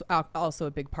think that's also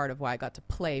a big part of why I got to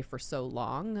play for so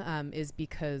long, is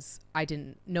because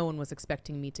no one was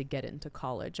expecting me to get into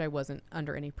college. I wasn't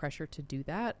under any pressure to do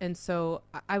that. And so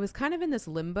I was kind of in this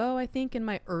limbo, I think, in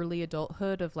my early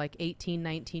adulthood of like 18,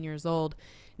 19 years old,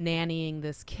 nannying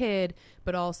this kid,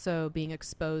 but also being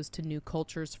exposed to new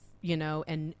cultures, you know,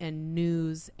 and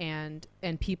news and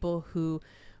people who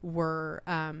were,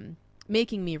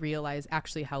 making me realize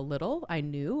actually how little I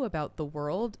knew about the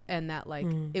world, and that like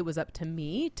it was up to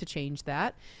me to change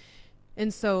that.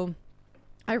 And so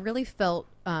I really felt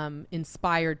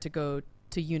inspired to go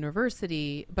to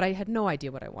university, but I had no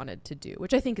idea what I wanted to do,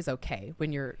 which I think is okay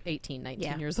when you're 18,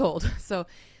 19 years old. So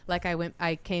like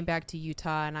I came back to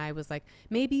Utah and I was like,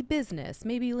 maybe business,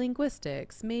 maybe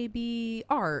linguistics, maybe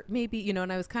art, maybe, you know,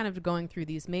 and I was kind of going through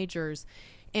these majors.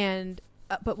 And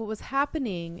but what was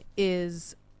happening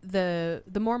is the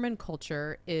Mormon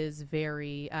culture is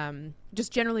very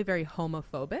just generally very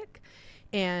homophobic,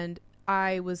 and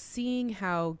I was seeing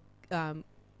how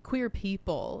queer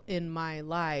people in my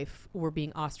life were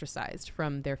being ostracized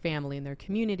from their family and their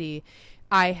community.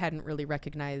 I hadn't really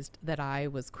recognized that I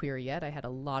was queer yet. I had a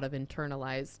lot of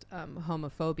internalized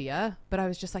homophobia, but I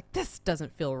was just like, this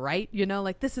doesn't feel right, you know,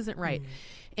 like this isn't right.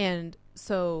 And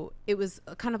so it was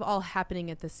kind of all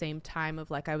happening at the same time of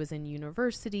like I was in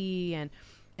university, and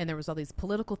there was all these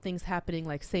political things happening,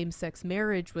 like same-sex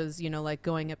marriage was, you know, like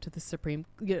going up to the Supreme,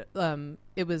 it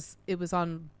was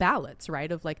on ballots,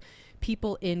 right? Of like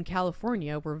people in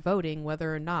California were voting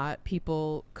whether or not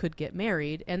people could get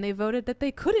married, and they voted that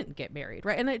they couldn't get married,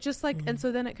 right? And it just like, and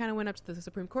so then it kind of went up to the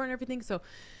Supreme Court and everything. So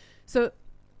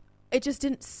it just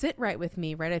didn't sit right with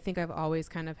me, right? I think I've always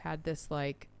kind of had this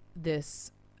like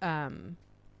this,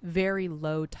 very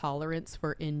low tolerance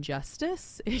for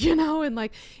injustice, you know, and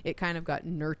like it kind of got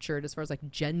nurtured as far as like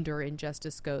gender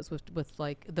injustice goes with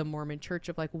like the Mormon church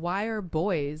of like, why are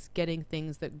boys getting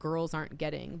things that girls aren't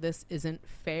getting? This isn't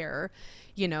fair,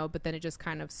 you know. But then it just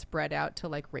kind of spread out to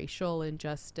like racial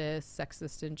injustice,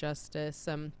 sexist injustice.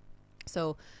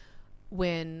 So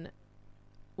when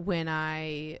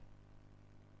I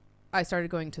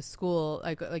started going to school,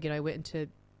 like you know, I went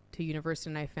into university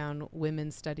and I found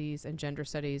women's studies and gender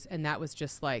studies, and that was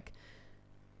just like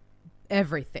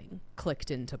everything clicked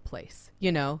into place,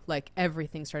 you know, like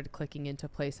everything started clicking into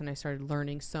place, and I started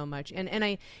learning so much. And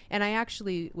I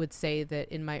actually would say that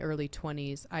in my early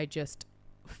 20s I just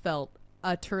felt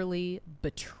utterly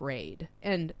betrayed,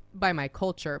 and by my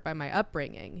culture, by my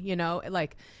upbringing, you know,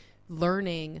 like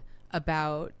learning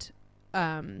about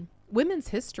women's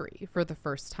history for the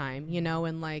first time, you know,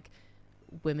 and like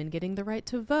women getting the right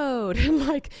to vote, and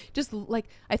like just like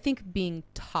I think being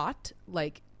taught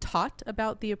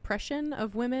about the oppression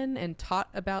of women, and taught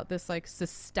about this like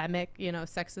systemic, you know,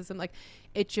 sexism, like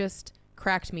it just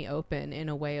cracked me open in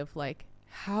a way of like,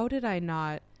 how did I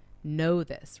not know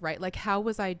this, right? Like how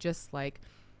was I just like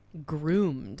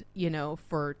groomed, you know,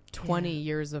 for 20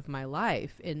 years of my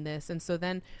life in this? And so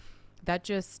then that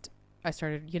just, I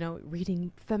started, you know,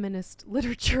 reading feminist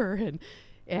literature,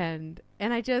 and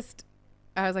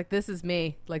I was like, this is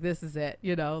me, like this is it,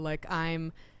 you know, like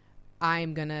I'm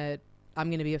gonna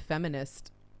be a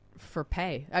feminist for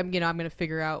pay. I'm gonna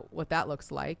figure out what that looks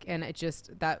like. And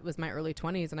that was my early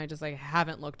 20s, and I just like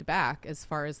haven't looked back as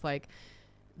far as like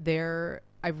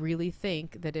I really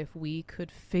think that if we could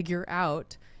figure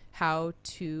out how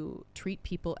to treat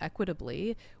people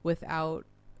equitably without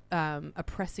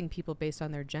oppressing people based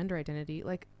on their gender identity,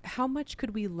 like how much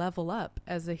could we level up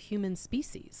as a human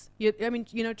species? I mean,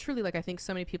 you know, truly, like I think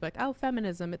so many people like, oh,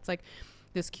 feminism, it's like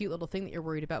this cute little thing that you're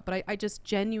worried about. But I just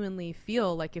genuinely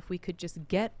feel like if we could just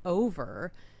get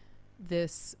over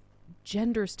this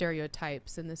gender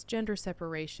stereotypes and this gender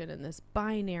separation and this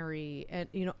binary and,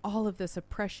 you know, all of this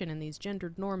oppression and these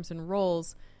gendered norms and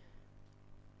roles,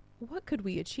 what could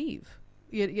we achieve?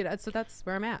 You know, so that's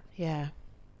where I'm at.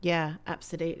 Yeah,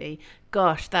 absolutely.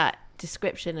 Gosh, that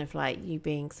description of like you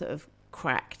being sort of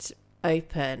cracked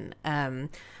open,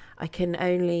 I can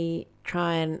only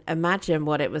try and imagine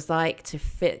what it was like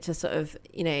to sort of,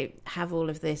 you know, have all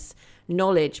of this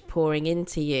knowledge pouring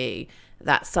into you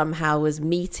that somehow was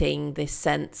meeting this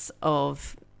sense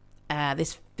of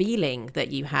this feeling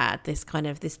that you had, this kind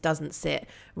of, this doesn't sit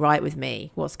right with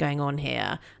me, what's going on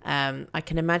here. I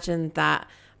can imagine that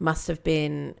must have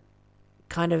been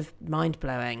kind of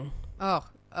mind-blowing.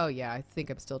 Oh yeah, I think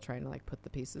I'm still trying to like put the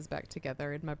pieces back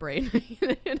together in my brain.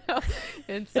 You know,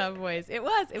 in some ways it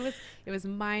was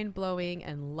mind-blowing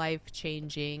and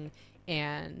life-changing,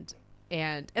 I'm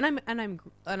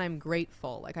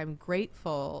grateful. Like, I'm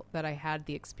grateful that I had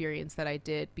the experience that I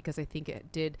did, because I think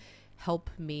it did help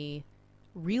me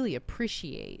really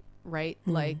appreciate, right?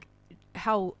 Like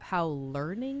how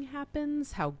learning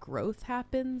happens, how growth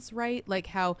happens, right? Like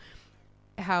how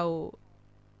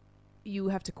you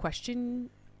have to question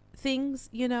things,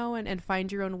 you know, and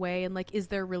find your own way. And like, is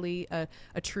there really a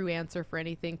true answer for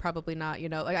anything? Probably not, you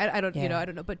know, like I don't, you know, I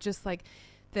don't know, but just like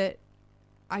that,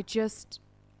 I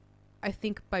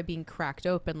think by being cracked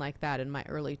open like that in my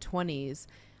early 20s,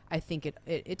 I think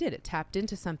it tapped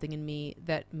into something in me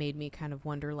that made me kind of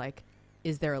wonder, like,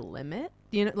 is there a limit?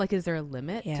 You know, like, is there a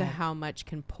limit to how much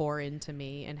can pour into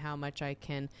me and how much I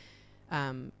can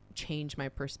change my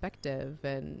perspective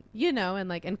and, you know,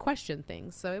 and question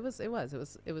things. So it was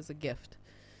a gift.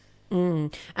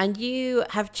 And you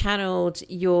have channeled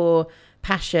your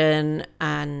passion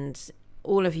and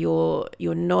all of your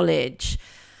knowledge,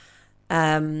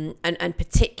 and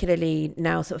particularly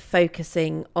now sort of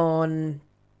focusing on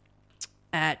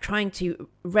trying to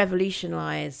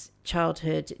revolutionize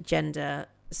childhood gender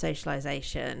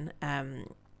socialization,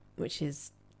 which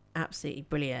is absolutely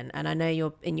brilliant. And I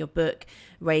know in your book,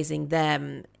 Raising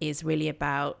Them is really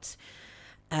about,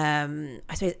 I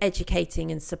suppose,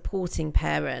 educating and supporting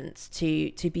parents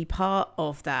to be part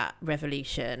of that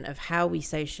revolution of how we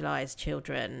socialize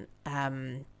children,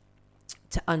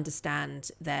 to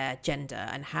understand their gender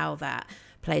and how that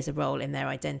plays a role in their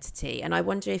identity. And I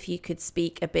wonder if you could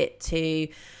speak a bit to,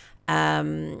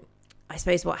 I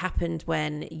suppose, what happened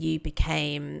when you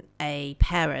became a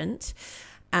parent.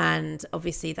 And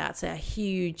obviously that's a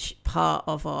huge part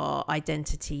of our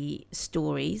identity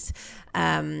stories.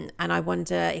 And I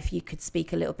wonder if you could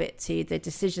speak a little bit to the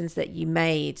decisions that you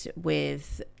made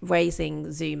with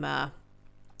raising Zuma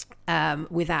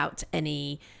without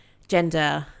any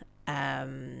gender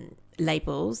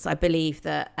labels. I believe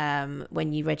that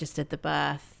when you registered the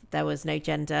birth, there was no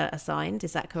gender assigned.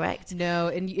 Is that correct? No,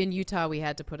 in Utah we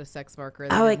had to put a sex marker.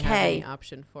 Oh, didn't have okay. any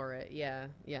option for it. Yeah,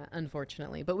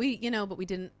 unfortunately. But we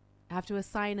didn't have to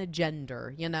assign a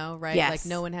gender, you know, right? Yes. Like,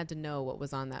 no one had to know what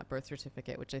was on that birth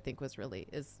certificate, which I think is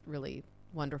really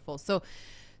wonderful. So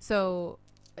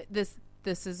this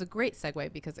is a great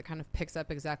segue, because it kind of picks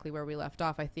up exactly where we left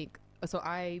off, I think. So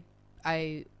I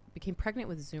became pregnant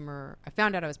with Zoomer. I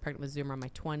found out I was pregnant with Zoomer on my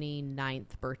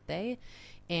 29th birthday.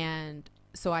 And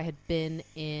so I had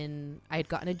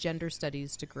gotten a gender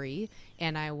studies degree,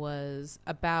 and I was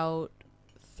about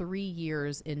 3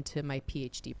 years into my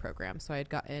PhD program. So I had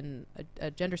gotten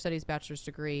a gender studies bachelor's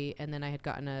degree, and then I had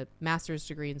gotten a master's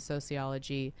degree in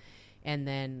sociology. And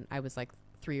then I was like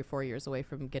 3 or 4 years away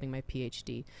from getting my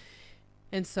PhD.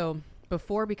 And so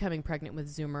before becoming pregnant with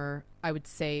Zoomer, I would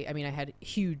say, I mean, I had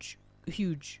huge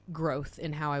growth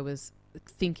in how I was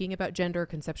thinking about gender,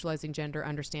 conceptualizing gender,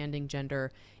 understanding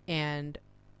gender. And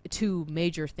two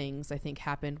major things I think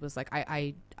happened was, like,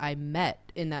 I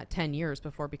met in that 10 years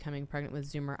before becoming pregnant with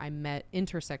Zoomer, I met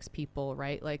intersex people,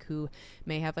 right? Like, who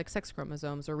may have like sex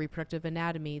chromosomes or reproductive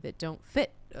anatomy that don't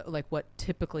fit like what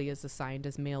typically is assigned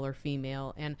as male or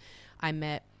female. And I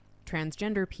met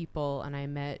transgender people, and I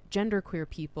met genderqueer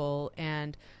people,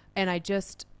 and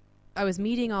I was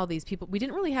meeting all these people. We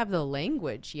didn't really have the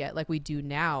language yet like we do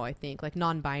now, I think. Like,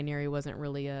 non-binary wasn't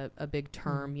really a big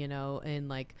term, you know, in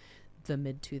like the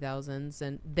mid 2000s,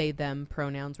 and they, them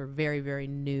pronouns were very, very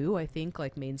new, I think,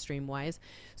 like mainstream wise.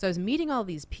 So I was meeting all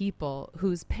these people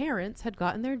whose parents had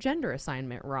gotten their gender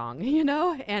assignment wrong, you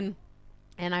know, and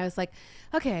I was like,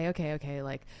 okay,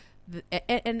 like,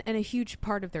 and a huge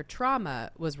part of their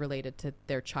trauma was related to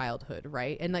their childhood,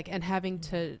 right? And like, and having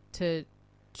to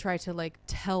try to like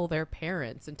tell their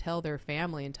parents and tell their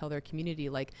family and tell their community,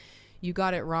 like, you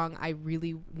got it wrong. I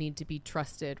really need to be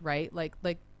trusted, right? Like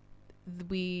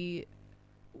we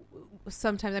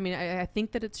sometimes, I mean, I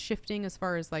think that it's shifting as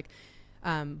far as like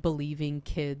believing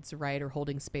kids, right, or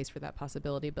holding space for that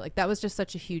possibility. But like, that was just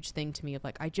such a huge thing to me of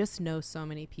like, I just know so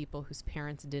many people whose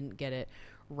parents didn't get it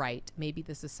right. Maybe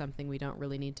this is something we don't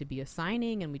really need to be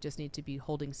assigning, and we just need to be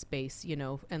holding space, you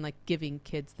know, and like giving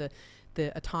kids the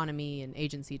autonomy and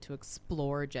agency to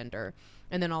explore gender.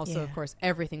 And then also, of course,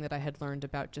 everything that I had learned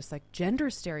about just like gender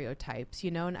stereotypes,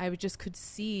 you know, and I just could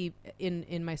see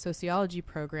in my sociology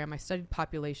program, I studied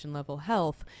population level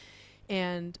health,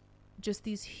 and just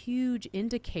these huge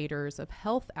indicators of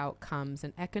health outcomes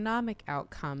and economic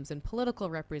outcomes and political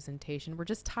representation were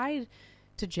just tied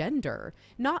to gender,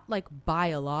 not like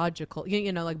biological,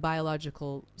 you know, like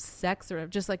biological sex, or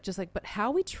just like, but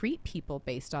how we treat people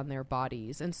based on their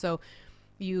bodies. And so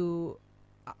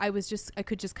I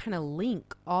could just kind of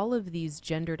link all of these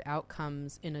gendered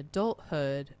outcomes in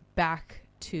adulthood back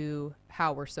to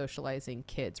how we're socializing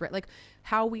kids, right? Like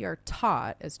how we are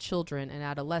taught as children and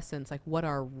adolescents, like what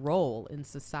our role in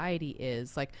society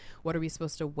is, like what are we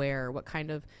supposed to wear, what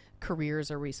kind of careers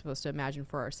are we supposed to imagine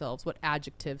for ourselves, what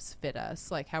adjectives fit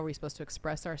us, like how are we supposed to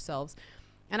express ourselves.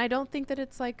 And I don't think that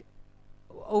it's like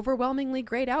overwhelmingly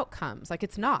great outcomes. Like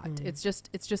it's not. It's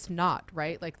just not,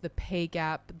 right? Like the pay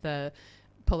gap, the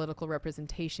political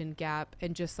representation gap,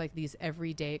 and just like these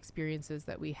everyday experiences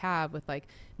that we have with like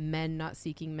men not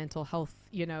seeking mental health,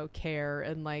 you know, care,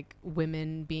 and like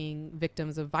women being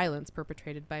victims of violence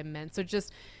perpetrated by men. So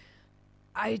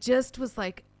I just was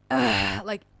like,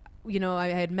 like, you know, I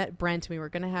had met Brent and we were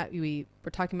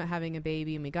talking about having a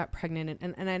baby, and we got pregnant,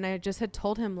 and I just had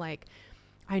told him, like,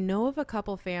 I know of a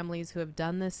couple families who have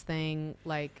done this thing,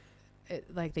 like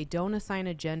they don't assign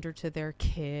a gender to their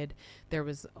kid. There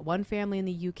was one family in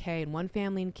the UK and one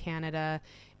family in Canada,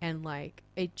 and like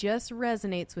it just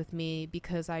resonates with me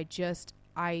because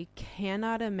I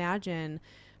cannot imagine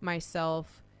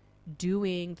myself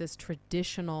doing this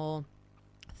traditional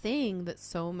thing that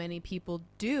so many people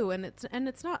do, and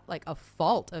it's not like a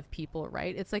fault of people,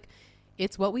 right? It's like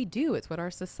it's what we do, it's what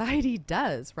our society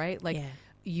does, right? Like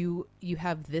you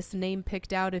have this name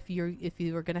picked out if you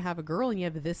were going to have a girl, and you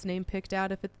have this name picked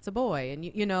out if it's a boy, and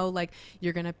you know, like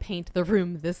you're going to paint the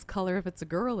room this color if it's a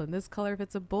girl and this color if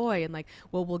it's a boy, and like,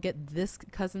 well, we'll get this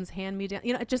cousin's hand me down,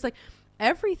 you know, it's just like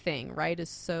everything, right, is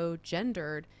so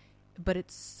gendered, but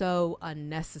it's so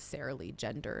unnecessarily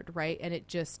gendered, right? And it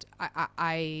just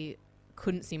I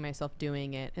couldn't see myself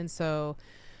doing it. And so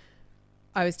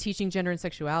I was teaching gender and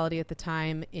sexuality at the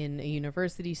time in a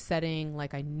university setting.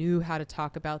 Like I knew how to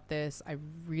talk about this. I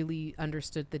really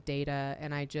understood the data,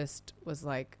 and I just was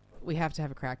like, we have to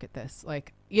have a crack at this.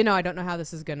 Like, you know, I don't know how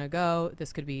this is going to go.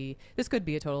 This could be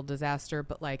a total disaster,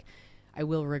 but like I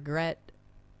will regret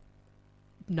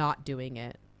not doing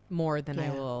it more than I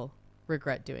will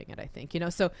regret doing it, I think, you know?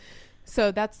 So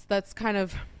that's kind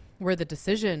of where the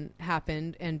decision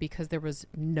happened. And because there was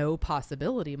no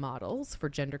possibility models for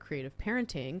gender creative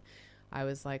parenting, I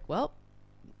was like, well,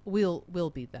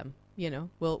 we'll be them, you know,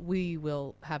 we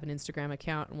will have an Instagram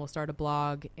account, and we'll start a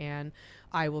blog, and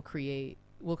we'll create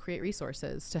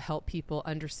resources to help people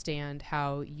understand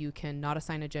how you can not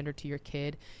assign a gender to your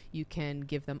kid. You can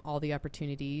give them all the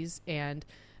opportunities, and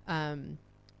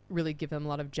really give them a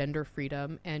lot of gender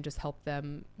freedom, and just help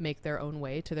them make their own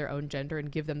way to their own gender, and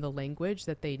give them the language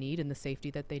that they need and the safety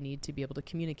that they need to be able to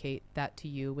communicate that to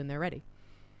you when they're ready.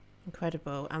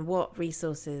 Incredible. And what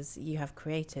resources you have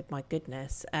created, my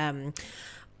goodness.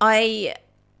 I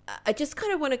just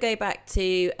kind of want to go back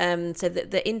to so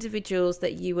the individuals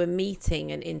that you were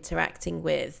meeting and interacting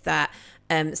with that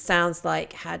sounds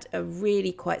like had a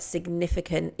really quite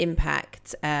significant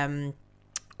impact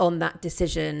on that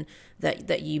decision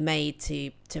that you made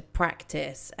to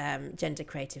practice gender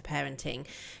creative parenting.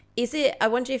 I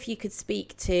wonder if you could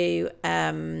speak to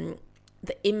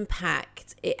the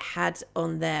impact it had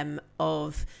on them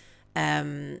of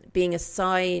being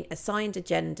assigned a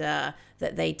gender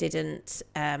that they didn't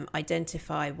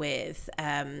identify with,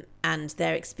 and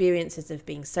their experiences of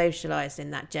being socialized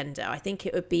in that gender. I think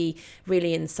it would be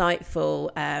really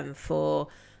insightful for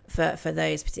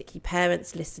those particularly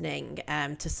parents listening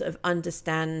to sort of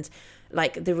understand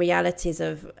like the realities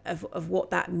of what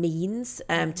that means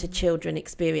to children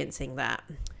experiencing that.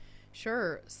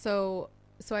 Sure. So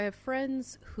I have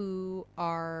friends who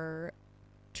are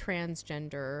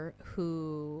transgender,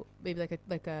 who maybe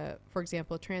like a for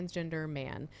example, a transgender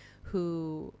man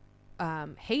who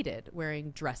hated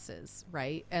wearing dresses,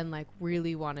 right? And like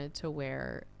really wanted to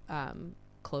wear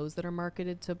clothes that are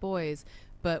marketed to boys,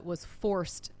 but was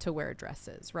forced to wear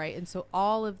dresses, right? And so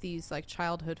all of these like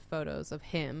childhood photos of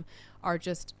him are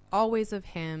just always of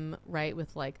him, right,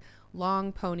 with like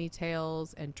long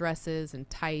ponytails and dresses and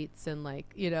tights and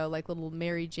like, you know, like little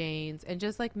Mary Janes, and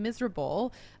just like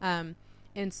miserable and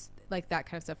like that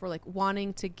kind of stuff. We're like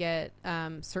wanting to get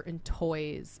certain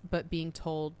toys, but being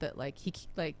told that like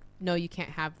no, you can't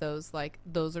have those, like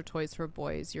those are toys for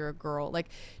boys, you're a girl. Like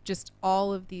just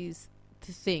all of these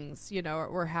things, you know,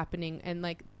 were happening. And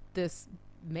like this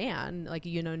man, like,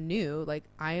 you know, knew like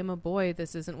I am a boy,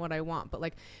 this isn't what I want, but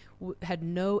like had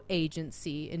no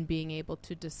agency in being able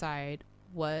to decide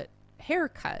what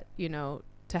haircut, you know,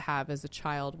 to have as a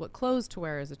child, what clothes to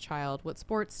wear as a child, what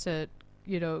sports to,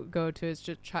 you know, go to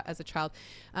as a child,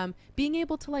 being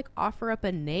able to like offer up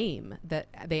a name that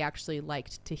they actually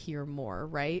liked to hear more,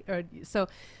 right?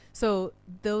 So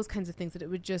those kinds of things, that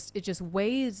it just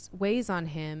weighs on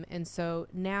him. And so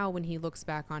now when he looks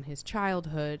back on his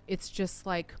childhood, it's just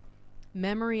like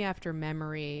memory after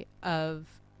memory of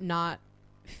not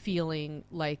feeling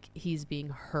like he's being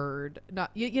heard,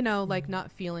 not like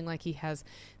not feeling like he has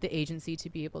the agency to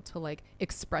be able to like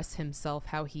express himself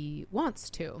how he wants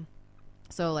to.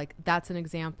 So like that's an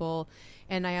example.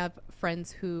 And I have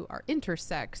friends who are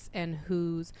intersex and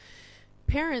whose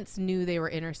parents knew they were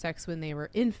intersex when they were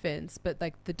infants, but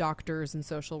like the doctors and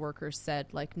social workers said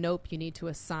like, nope, you need to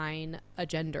assign a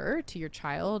gender to your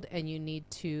child and you need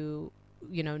to,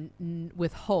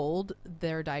 withhold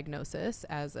their diagnosis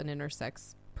as an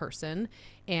intersex person,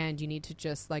 and you need to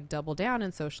just like double down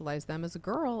and socialize them as a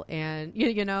girl. And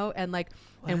and like,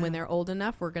 wow. And when they're old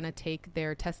enough, we're going to take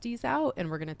their testes out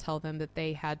and we're going to tell them that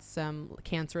they had some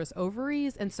cancerous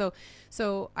ovaries. And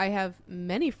so I have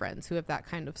many friends who have that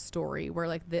kind of story where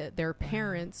like their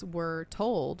parents were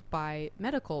told by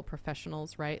medical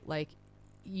professionals, right? Like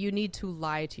you need to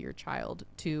lie to your child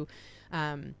to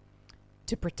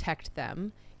protect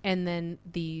them. And then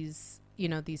these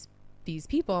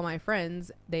people, my friends,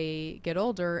 they get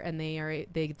older and they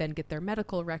then get their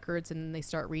medical records and they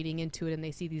start reading into it and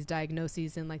they see these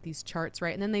diagnoses and like these charts,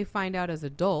 right? And then they find out as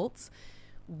adults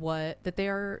that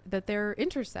they're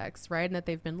intersex, right? And that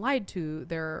they've been lied to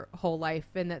their whole life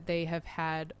and that they have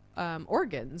had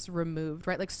organs removed,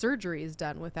 right? Like surgeries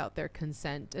done without their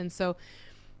consent. And so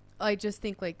I just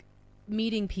think like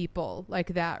meeting people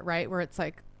like that, right? Where it's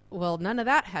like, well, none of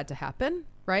that had to happen,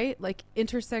 right? Like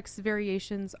intersex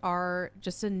variations are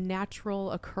just a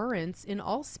natural occurrence in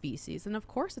all species. And of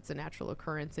course it's a natural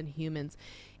occurrence in humans.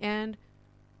 And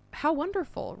how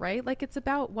wonderful, right? Like it's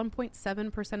about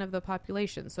 1.7% of the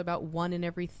population. So about 1 in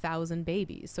every 1,000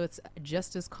 babies. So it's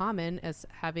just as common as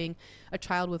having a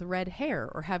child with red hair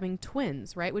or having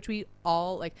twins, right? Which we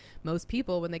all, like most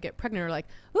people when they get pregnant are like,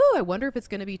 oh, I wonder if it's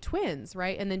going to be twins,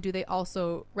 right? And then do they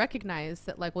also recognize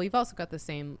that like, well, you've also got the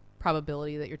same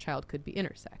probability that your child could be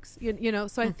intersex,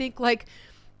 So I think like,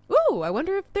 ooh, I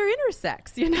wonder if they're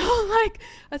intersex, like,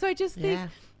 so I just think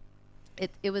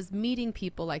it was meeting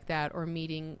people like that, or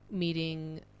meeting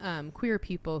queer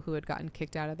people who had gotten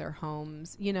kicked out of their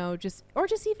homes, just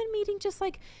even meeting just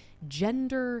like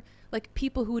gender, like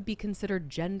people who would be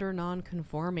considered gender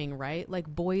non-conforming, right? Like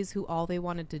boys who all they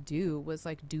wanted to do was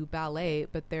like do ballet,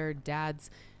 but their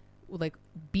dads like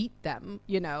beat them,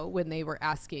 when they were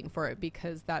asking for it,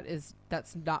 because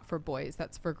that's not for boys,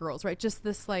 that's for girls, right? Just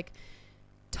this like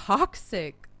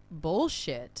toxic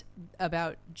bullshit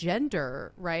about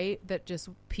gender, right? That just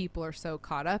people are so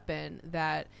caught up in,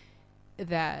 that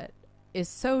is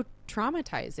so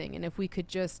traumatizing. And if we could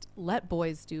just let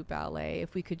boys do ballet,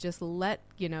 if we could just let,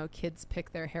 kids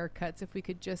pick their haircuts, if we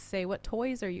could just say, what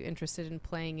toys are you interested in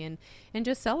playing in, and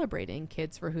just celebrating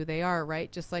kids for who they are,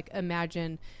 right? Just like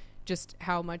imagine just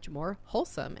how much more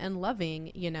wholesome and loving,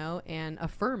 and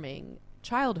affirming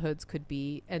childhoods could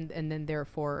be, and then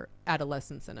therefore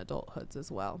adolescence and adulthoods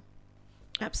as well.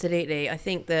 Absolutely. I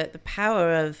think that the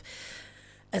power of,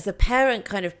 as a parent,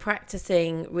 kind of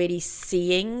practicing really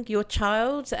seeing your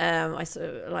child, I sort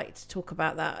of like to talk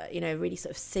about that, really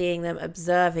sort of seeing them,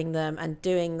 observing them, and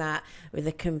doing that with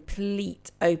a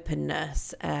complete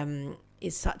openness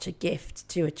is such a gift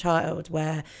to a child,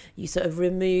 where you sort of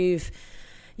remove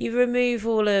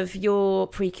all of your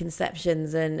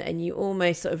preconceptions and you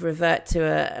almost sort of revert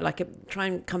to try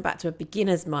and come back to a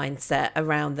beginner's mindset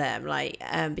around them.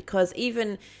 Because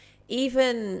even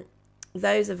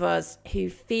those of us who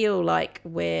feel like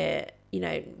we're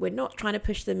not trying to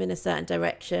push them in a certain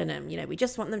direction and, we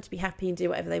just want them to be happy and do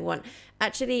whatever they want.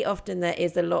 Actually, often there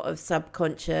is a lot of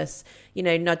subconscious,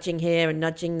 nudging here and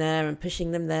nudging there and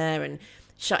pushing them there and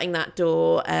shutting that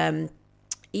door,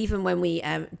 even when we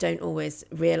don't always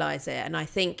realize it. And I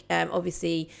think,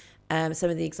 obviously, some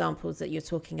of the examples that you're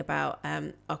talking about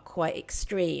are quite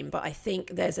extreme, but I think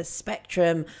there's a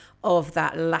spectrum of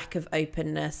that lack of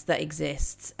openness that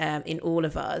exists in all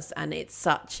of us. And it's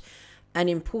such an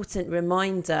important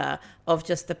reminder of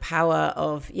just the power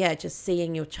of, just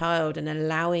seeing your child and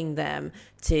allowing them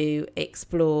to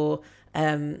explore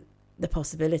the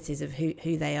possibilities of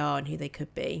who they are and who they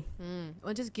could be.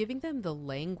 Well, just giving them the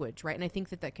language, right? And I think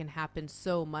that can happen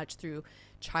so much through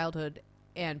childhood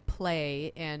and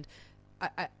play. And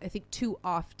I think too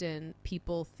often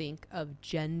people think of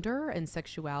gender and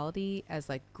sexuality as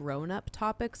like grown-up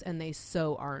topics, and they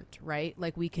so aren't, right?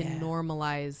 Like we can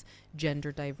normalize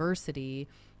gender diversity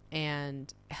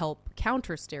and help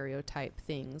counter stereotype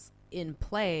things in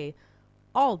play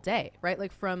all day, right?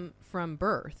 Like from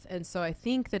birth. And so I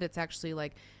think that it's actually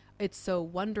like, it's so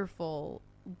wonderful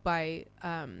by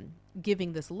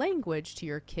giving this language to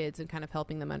your kids and kind of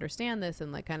helping them understand this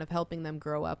and like kind of helping them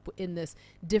grow up in this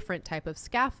different type of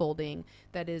scaffolding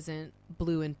that isn't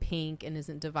blue and pink and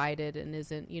isn't divided and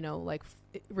isn't, you know, like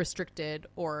restricted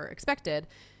or expected,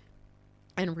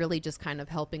 and really just kind of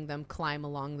helping them climb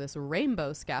along this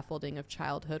rainbow scaffolding of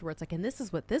childhood where it's like, and this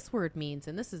is what this word means,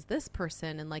 and this is this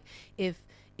person, and like if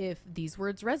these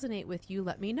words resonate with you,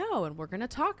 let me know and we're going to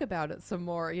talk about it some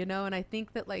more, you know. And I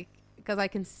think that like, because I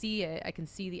can see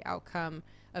the outcome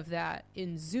of that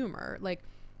in Zoomer. Like,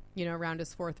 you know, around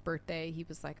his 4th birthday, he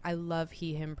was like, I love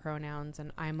he, him pronouns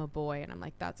and I'm a boy. And I'm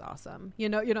like, that's awesome. You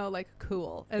know, like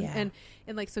cool. And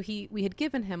like, so we had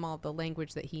given him all the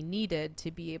language that he needed to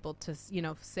be able to, you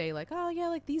know, say like, oh yeah,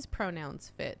 like these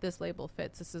pronouns fit, this label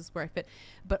fits, this is where I fit.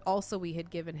 But also we had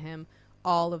given him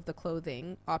all of the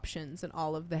clothing options and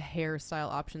all of the hairstyle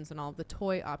options and all of the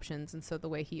toy options. And so the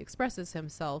way he expresses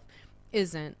himself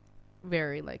isn't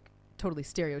very like totally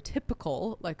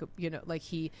stereotypical, like, you know, like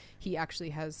he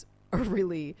actually has a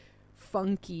really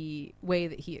funky way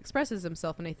that he expresses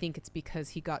himself, and I think it's because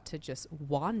he got to just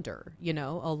wander, you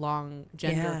know, along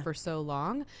gender for so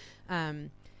long.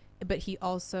 But he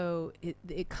also,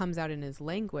 it comes out in his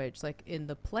language, like in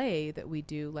the play that we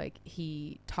do, like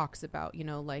he talks about, you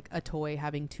know, like a toy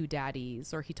having 2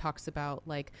 daddies, or he talks about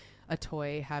like a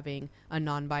toy having a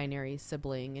non-binary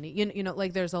sibling, and you know,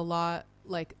 like there's a lot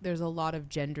of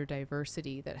gender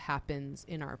diversity that happens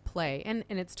in our play, and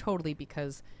it's totally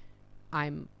because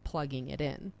I'm plugging it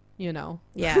in, you know.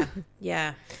 Yeah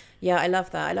I love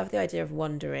that. I love the idea of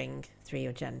wandering through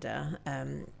your gender.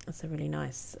 That's a really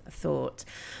nice thought.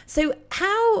 So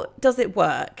how does it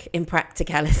work in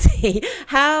practicality?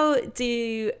 How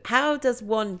does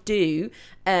one do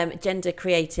gender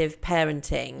creative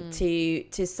parenting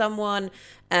to someone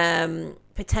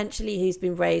potentially who's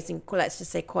been raised in, let's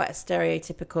just say, quite a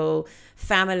stereotypical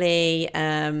family,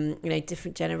 you know,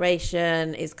 different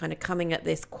generation, is kind of coming at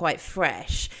this quite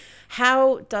fresh?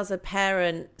 How does a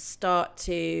parent start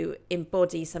to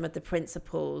embody some of the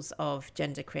principles of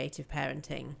gender creative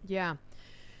parenting? Yeah.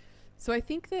 So I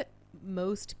think that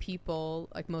most people,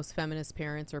 like most feminist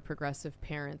parents or progressive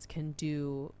parents, can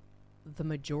do the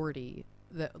majority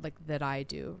that I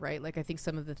do, right? Like I think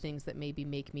some of the things that maybe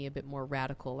make me a bit more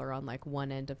radical or on like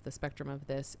one end of the spectrum of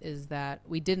this is that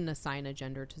we didn't assign a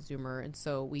gender to Zoomer, and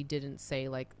so we didn't say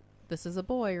like this is a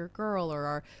boy or girl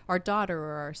or our daughter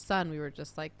or our son. We were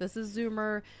just like, this is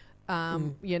Zoomer,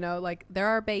 you know, like they're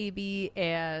our baby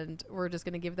and we're just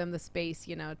going to give them the space,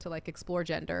 you know, to like explore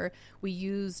gender. We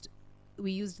used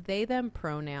they, them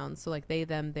pronouns. So like they,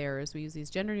 them, theirs. We use these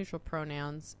gender neutral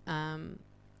pronouns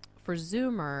for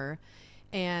Zoomer,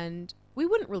 and we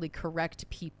wouldn't really correct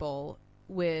people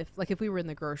with, like, if we were in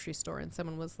the grocery store and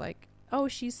someone was like, oh,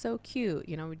 she's so cute,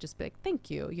 you know, we'd just be like, thank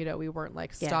you. You know, we weren't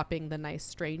like stopping the nice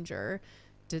stranger,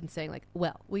 didn't saying like,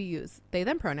 well, we use they,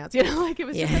 them pronouns, you know, like it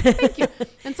was just like, thank you.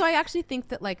 And so I actually think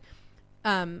that like,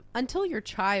 until your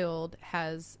child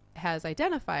has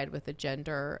identified with a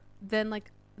gender, then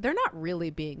like they're not really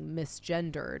being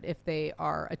misgendered. If they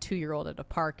are a 2-year-old at a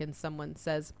park and someone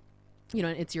says, you know,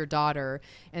 it's your daughter,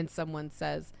 and someone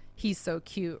says, he's so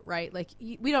cute, right? Like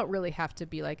we don't really have to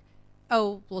be like,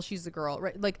 oh, well, she's a girl,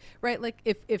 right? Like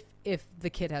if the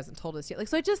kid hasn't told us yet. Like,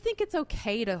 so I just think it's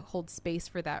okay to hold space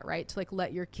for that, right? To like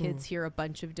let your kids hear a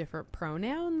bunch of different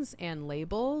pronouns and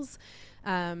labels.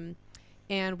 And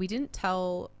we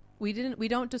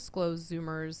don't disclose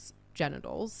Zoomers'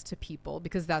 genitals to people,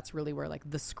 because that's really where like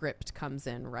the script comes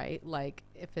in, right? Like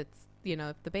if it's, you know,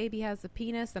 if the baby has a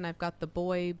penis, then I've got the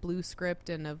boy blue script,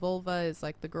 and a vulva is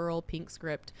like the girl pink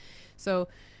script. So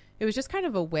it was just kind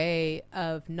of a way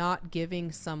of not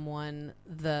giving someone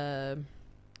the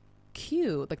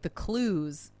cue, like the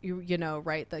clues, you know,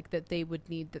 right? Like that they would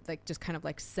need, that like just kind of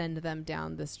like send them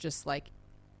down this just like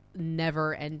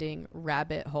never ending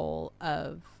rabbit hole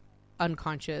of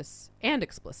unconscious and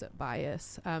explicit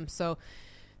bias. So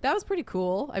that was pretty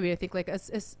cool. I mean, I think like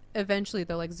as eventually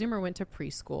though, like Zoomer went to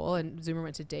preschool and Zoomer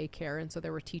went to daycare. And so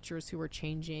there were teachers who were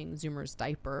changing Zoomer's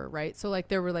diaper, right? So like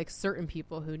there were like certain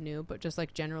people who knew, but just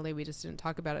like generally we just didn't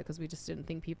talk about it because we just didn't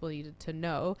think people needed to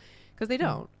know, because they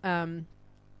don't.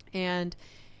 And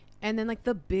then like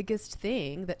the biggest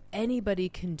thing that anybody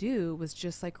can do was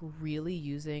just like really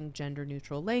using gender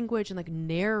neutral language and like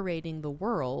narrating the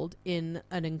world in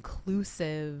an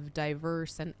inclusive,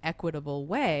 diverse, and equitable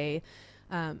way.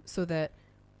 So that,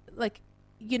 like,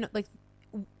 you know, like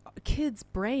kids'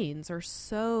 brains are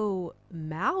so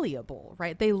malleable,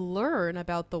 right? They learn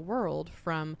about the world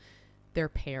from their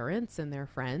parents and their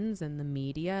friends and the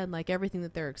media and like everything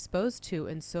that they're exposed to.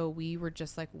 And so we were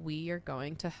just like, we are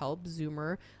going to help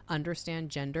Zoomer understand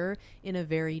gender in a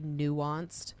very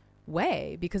nuanced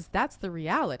way, because that's the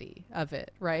reality of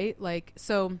it, right? Like,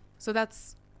 so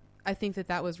that's, I think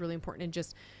that was really important, and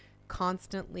just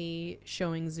constantly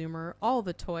showing Zoomer all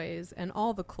the toys and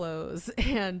all the clothes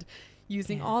and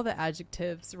using all the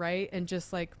adjectives, right? And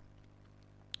just like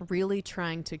really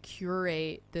trying to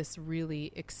curate this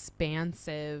really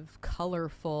expansive,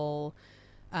 colorful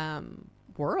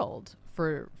world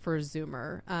for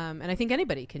Zoomer. And I think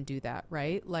anybody can do that,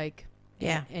 right? Like,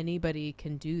 anybody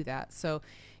can do that. So,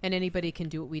 and anybody can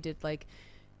do what we did. Like,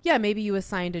 yeah, maybe you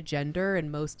assigned a gender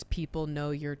and most people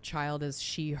know your child as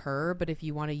she, her, but if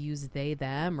you want to use they,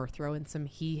 them, or throw in some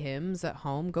he, hims at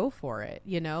home, go for it,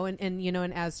 you know? And, you know,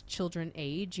 and as children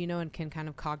age, you know, and can kind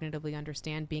of cognitively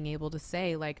understand, being able to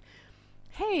say like,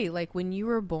 hey, like when you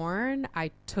were born,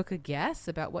 I took a guess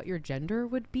about what your gender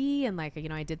would be. And like, you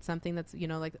know, I did something that's, you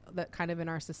know, like that kind of in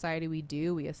our society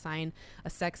we assign a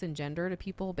sex and gender to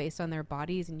people based on their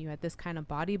bodies, and you had this kind of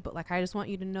body. But like, I just want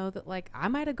you to know that like, I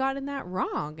might've gotten that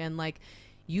wrong. And like,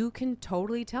 you can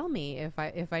totally tell me if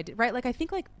I did, right? Like, I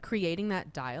think like creating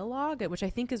that dialogue, which I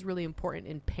think is really important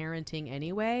in parenting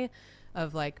anyway,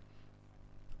 of like,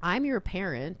 I'm your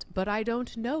parent, but I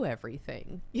don't know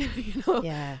everything. You know,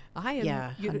 I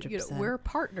am. You know, we're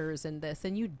partners in this,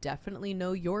 and you definitely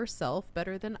know yourself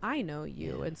better than I know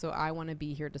you, and so I want to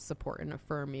be here to support and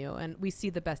affirm you, and we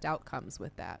see the best outcomes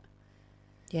with that.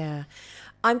 Yeah,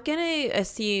 I'm going to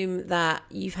assume that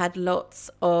you've had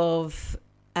lots of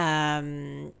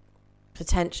potential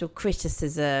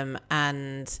criticism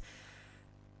and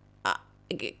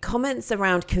comments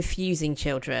around confusing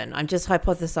children. I'm just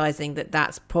hypothesizing that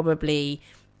that's probably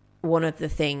one of the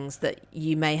things that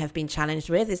you may have been challenged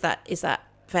with. Is that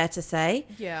fair to say?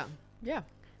 Yeah.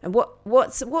 And what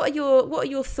are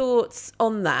your thoughts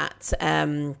on that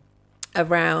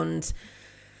around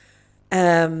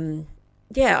I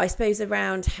suppose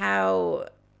around how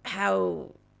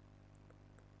you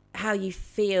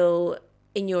feel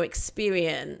in your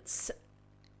experience,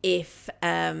 if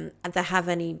there have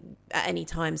at any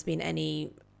times been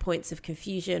any points of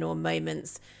confusion or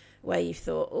moments where you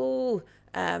thought,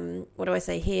 what do I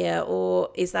say here? Or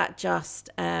is that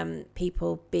just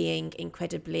people being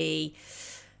incredibly,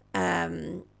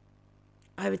 I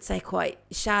would say, quite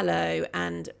shallow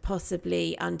and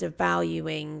possibly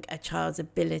undervaluing a child's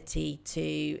ability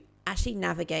to actually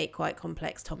navigate quite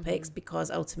complex topics, because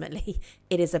ultimately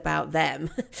it is about them.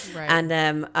 Right.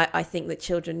 And I think that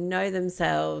children know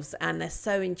themselves and they're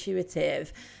so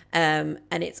intuitive, and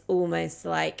it's almost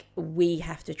like we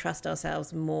have to trust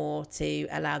ourselves more to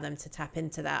allow them to tap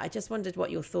into that. I just wondered what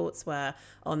your thoughts were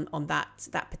on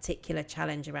that particular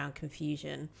challenge around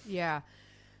confusion. Yeah.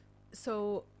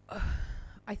 So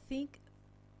I think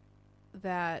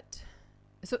that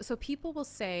so people will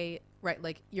say, right,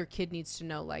 like your kid needs to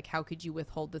know, like, how could you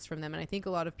withhold this from them? And I think a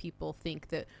lot of people think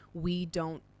that we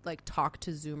don't like talk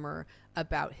to Zoomer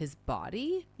about his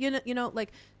body. You know,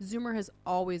 like Zoomer has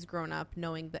always grown up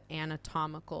knowing the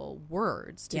anatomical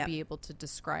words to be able to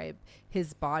describe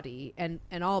his body and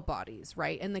all bodies,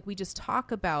 right? And like we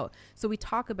talk about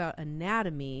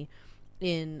anatomy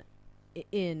in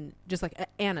just like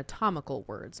anatomical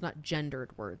words, not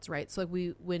gendered words, right? So like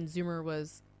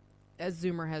as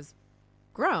Zoomer has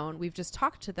grown, we've just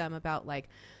talked to them about like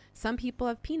some people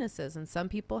have penises and some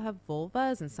people have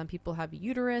vulvas and some people have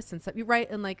uterus and some, right?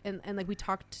 And like we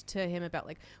talked to him about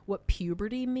like what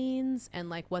puberty means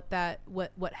and like what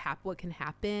can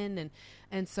happen,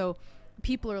 and so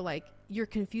people are like, you're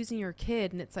confusing your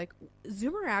kid, and it's like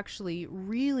Zoomer actually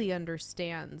really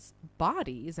understands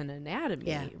bodies and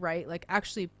anatomy, right? Like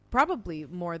actually probably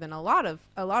more than a lot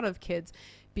of kids,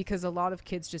 because a lot of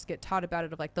kids just get taught about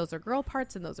it of like, those are girl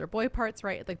parts and those are boy parts,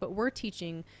 right? Like, but we're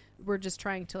just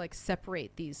trying to like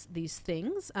separate these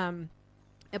things,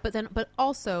 but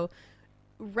also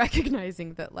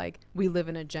recognizing that like we live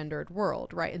in a gendered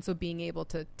world, right? And so being able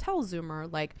to tell Zoomer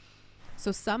like,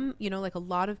 so some, you know, like a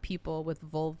lot of people with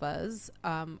vulvas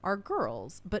are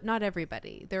girls, but not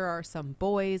everybody. There are some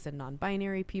boys and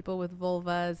non-binary people with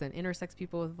vulvas and intersex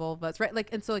people with vulvas, right? Like,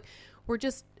 and so like we're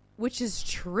just, which is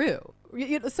true.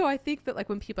 You know, so I think that like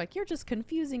when people like, you're just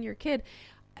confusing your kid,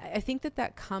 I think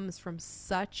that comes from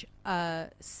such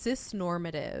a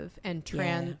cis-normative and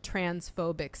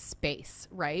transphobic space,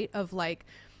 right? Of like,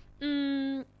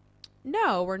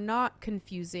 no, we're not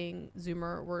confusing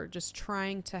Zoomer. We're just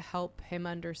trying to help him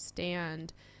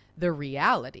understand the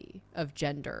reality of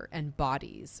gender and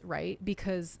bodies, right?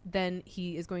 Because then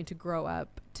he is going to grow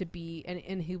up to be,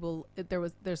 and he will,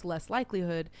 there's less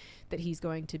likelihood that he's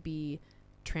going to be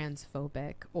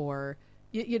transphobic or,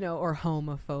 you know, or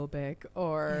homophobic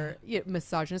or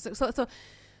misogynistic.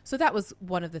 So that was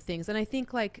one of the things. And I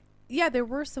think, like, yeah, there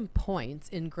were some points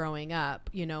in growing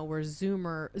up, you know, where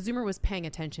Zoomer was paying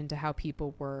attention to how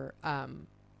people were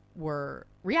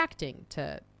reacting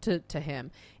to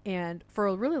him. And for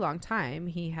a really long time,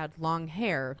 he had long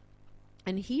hair,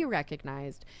 and he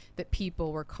recognized that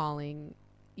people were calling,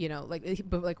 you know,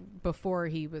 like before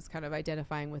he was kind of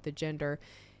identifying with the gender,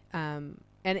 and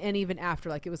even after,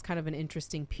 like, it was kind of an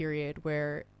interesting period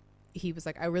where he was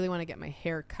like, I really want to get my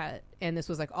hair cut. And this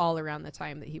was like all around the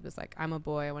time that he was like, I'm a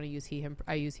boy, I want to use he, him,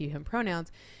 I use he, him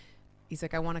pronouns. He's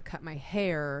like, I want to cut my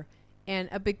hair. And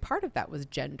a big part of that was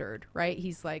gendered, right?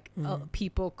 He's like,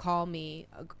 people call me,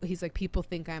 he's like, people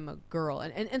think I'm a girl.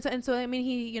 And so, I mean,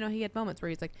 he, you know, he had moments where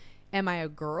he's like, am I a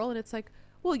girl? And it's like,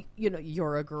 well, you know,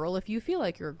 you're a girl if you feel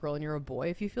like you're a girl, and you're a boy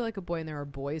if you feel like a boy, and there are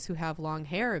boys who have long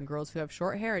hair and girls who have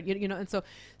short hair, and, you know, and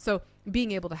so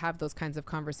being able to have those kinds of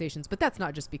conversations, but that's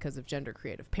not just because of gender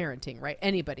creative parenting, right?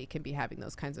 Anybody can be having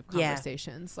those kinds of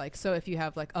conversations. Like, so if you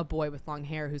have like a boy with long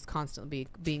hair who's constantly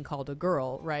being called a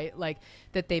girl, right? Like,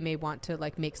 that they may want to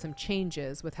like make some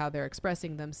changes with how they're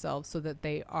expressing themselves so that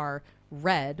they are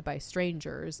read by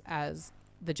strangers as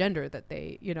the gender that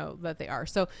they, you know, that they are.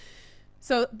 So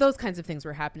those kinds of things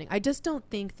were happening. I just don't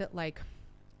think that, like,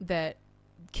 that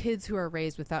kids who are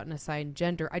raised without an assigned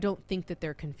gender, I don't think that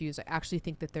they're confused. I actually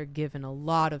think that they're given a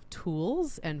lot of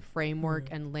tools and framework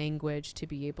and language to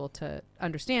be able to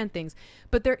understand things.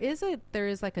 But there is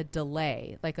like a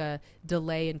delay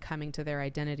in coming to their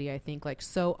identity. I think, like,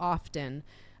 so often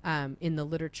in the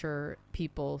literature,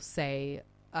 people say,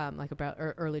 like, about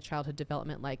early childhood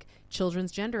development, like,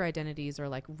 children's gender identities are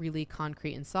like really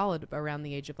concrete and solid around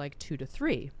the age of like 2 to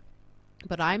 3.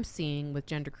 But I'm seeing with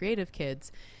gender creative kids,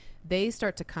 they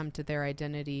start to come to their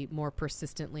identity more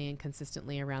persistently and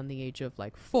consistently around the age of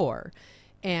like 4.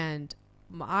 And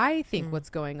I think what's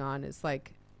going on is,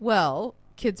 like, well,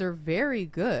 kids are very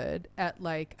good at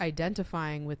like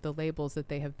identifying with the labels that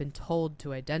they have been told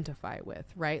to identify with,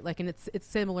 right? Like, and it's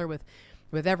similar with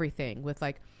everything, with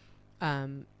like,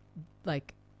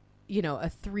 you know, a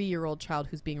 3-year-old child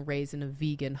who's being raised in a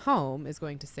vegan home is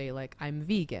going to say, like, I'm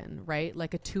vegan, right?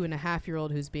 Like, a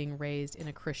 2.5-year-old who's being raised in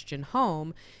a Christian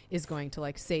home is going to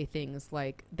like say things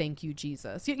like, thank you,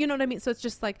 Jesus. You know what I mean? So it's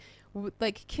just like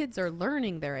kids are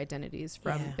learning their identities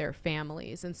from their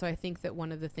families. And so I think that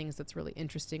one of the things that's really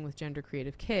interesting with gender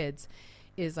creative kids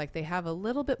is, like, they have a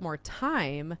little bit more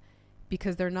time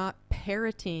because they're not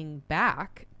parroting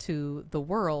back to the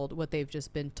world what they've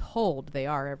just been told they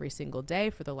are every single day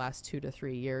for the last 2 to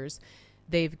 3 years.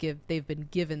 They've been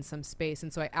given some space.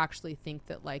 And so I actually think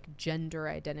that, like, gender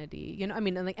identity, you know, I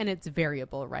mean, and it's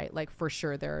variable, right? Like, for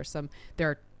sure there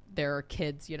are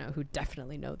kids, you know, who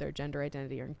definitely know their gender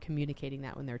identity and communicating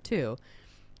that when they're 2.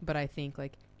 But I think,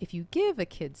 like, if you give a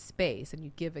kid space and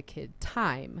you give a kid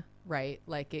time, right,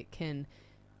 like,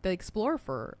 they explore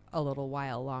for a little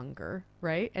while longer,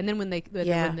 right? And then when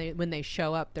they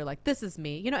show up, they're like, this is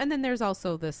me, you know. And then there's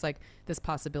also this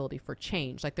possibility for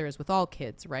change, like there is with all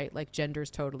kids, right? Like, gender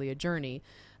is totally a journey,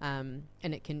 and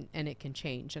it can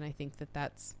change. And I think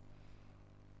that's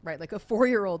right. Like, a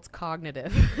 4-year-old's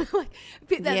cognitive,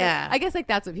 I guess, like,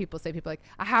 that's what people say. People are like,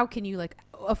 how can you, like,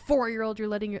 a 4-year-old, you're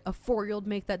letting a 4-year-old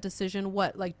make that decision?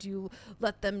 What, like, do you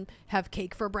let them have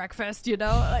cake for breakfast, you know?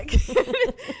 Like,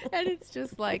 and it's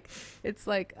just like, it's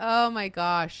like, oh my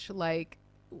gosh, like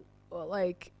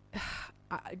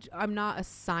I'm not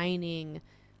assigning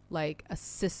like a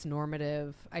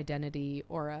cis-normative identity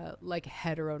or a like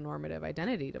heteronormative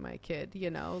identity to my kid, you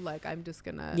know, like, I'm just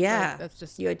gonna, like, that's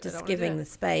just, you're just giving the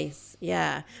space.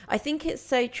 I think it's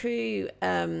so true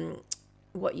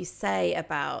what you say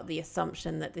about the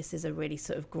assumption that this is a really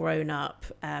sort of grown-up,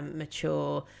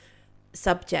 mature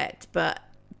subject, but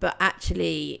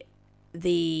actually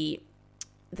the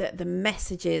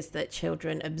messages that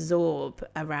children absorb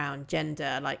around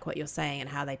gender, like what you're saying, and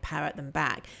how they parrot them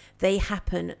back, they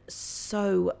happen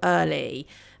so early,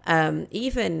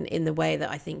 even in the way that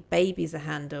I think babies are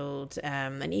handled,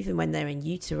 and even when they're in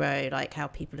utero, like how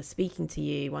people are speaking to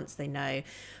you once they know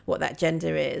what that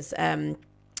gender is. And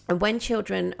when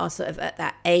children are sort of at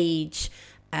that age,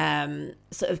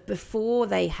 sort of before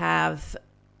they have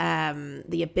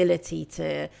the ability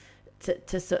to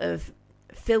sort of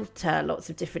filter lots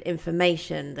of different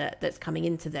information that's coming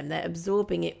into them, they're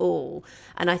absorbing it all.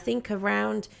 And I think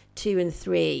around 2 and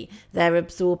 3, they're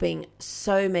absorbing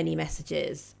so many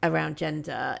messages around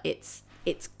gender. It's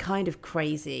it's kind of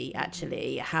crazy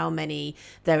actually how many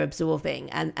they're absorbing,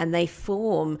 and they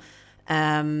form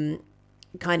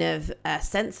kind of a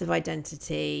sense of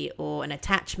identity or an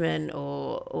attachment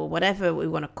or whatever we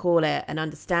want to call it, an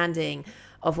understanding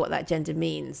of what that gender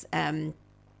means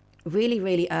really,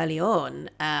 really early on.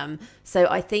 So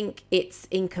I think it's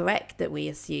incorrect that we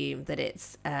assume that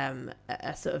it's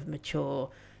a sort of mature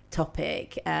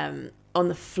topic. On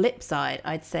the flip side,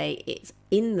 I'd say it's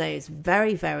in those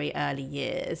very, very early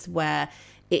years where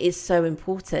it is so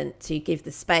important to give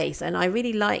the space. And I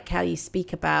really like how you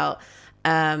speak about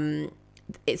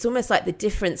it's almost like the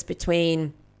difference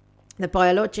between the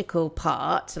biological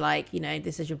part, like, you know,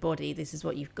 this is your body, this is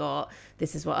what you've got,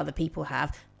 this is what other people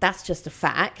have. That's just a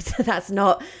fact. That's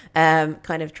not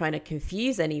kind of trying to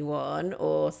confuse anyone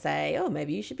or say, oh,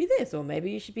 maybe you should be this or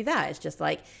maybe you should be that. It's just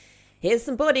like, here's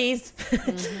some bodies,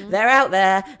 they're out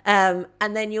there. And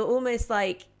then you're almost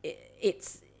like,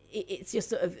 it's just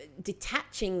sort of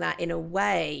detaching that in a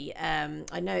way.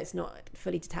 I know it's not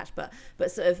fully detached, but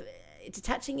sort of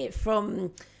detaching it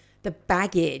from the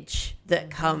baggage that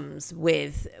comes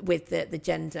with the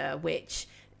gender, which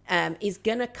is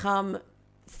going to come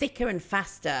thicker and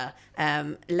faster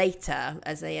later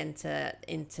as they enter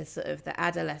into sort of the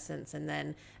adolescence and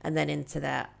then into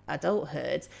their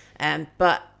adulthood.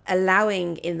 But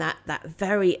allowing in that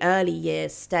very early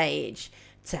years stage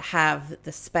to have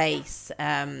the space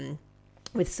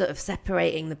with sort of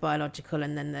separating the biological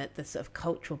and then the sort of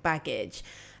cultural baggage,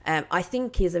 I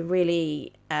think is a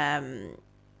really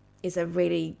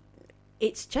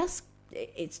it just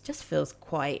feels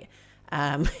quite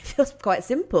it feels quite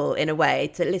simple in a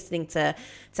way to listening to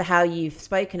how you've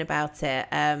spoken about it,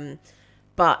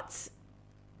 but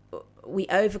we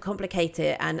overcomplicate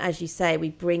it, and as you say, we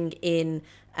bring in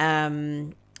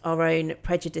our own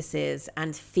prejudices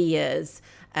and fears,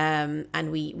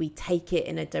 and we take it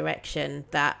in a direction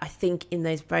that I think in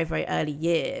those very, very early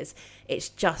years, it's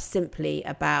just simply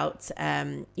about,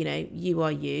 you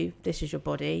are you, this is your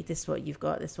body, this is what you've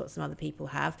got, this is what some other people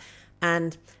have.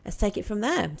 And let's take it from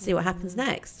there, see what happens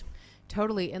next.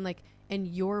 Totally. And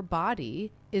your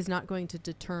body is not going to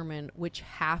determine which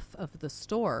half of the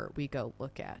store we go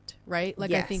look at, right?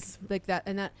 Yes. I think like that,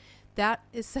 and that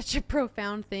is such a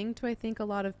profound thing to, I think, a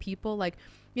lot of people,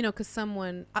 because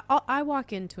I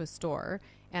walk into a store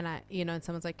and and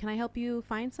someone's like, can I help you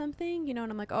find something? And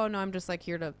I'm like, oh no, I'm just like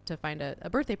here to find a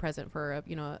birthday present for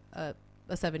a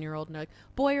 7-year-old, and they're like,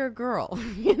 boy or girl?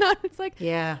 It's like,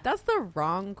 yeah, that's the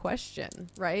wrong question,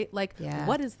 right?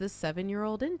 What is this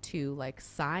 7-year-old into? Like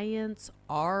science,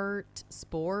 art,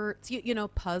 sports,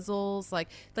 puzzles, like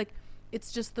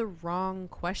it's just the wrong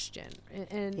question.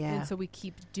 And so we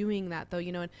keep doing that though,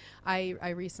 and I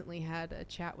recently had a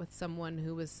chat with someone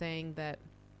who was saying that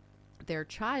their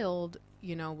child,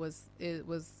 was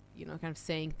kind of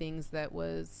saying things that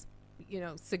was,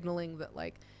 signaling that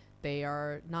like they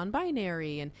are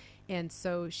non-binary. And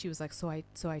so she was like, so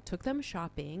I took them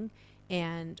shopping,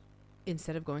 and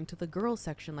instead of going to the girls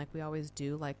section like we always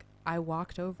do, like I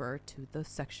walked over to the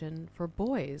section for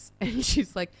boys. And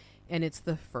she's like, and it's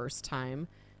the first time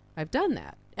I've done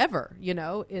that ever,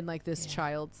 in like this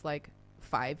child's like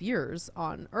 5 years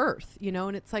on Earth,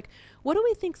 and it's like, what do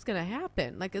we think's going to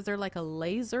happen? Like, is there like a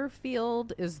laser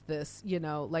field? Is this,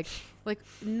 like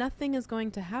nothing is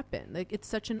going to happen. Like, it's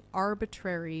such an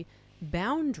arbitrary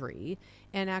boundary,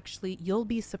 and actually you'll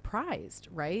be surprised,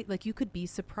 right? Like you could be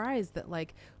surprised that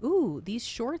like, ooh, these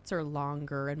shorts are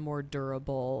longer and more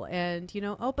durable, and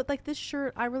oh, but like this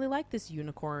shirt, I really like this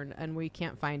unicorn, and we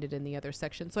can't find it in the other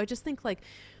section. So I just think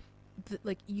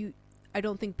I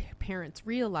don't think parents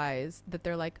realize that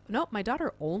they're like, nope, my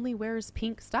daughter only wears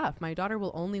pink stuff, my daughter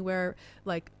will only wear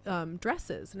like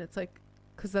dresses, and it's like,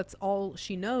 because that's all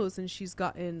she knows, and she's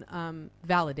gotten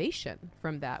validation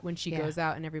from that when she goes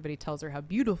out and everybody tells her how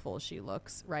beautiful she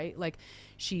looks, right? Like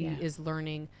she is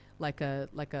learning like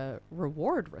a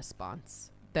reward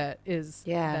response that is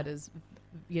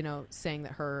saying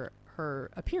that her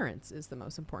appearance is the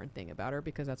most important thing about her,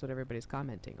 because that's what everybody's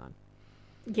commenting on.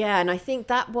 Yeah, and I think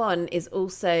that one is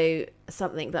also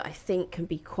something that I think can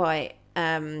be quite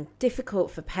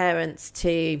difficult for parents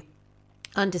to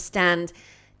understand.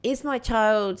 Is my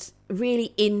child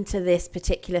really into this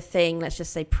particular thing, let's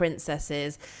just say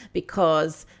princesses,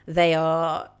 because they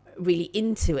are really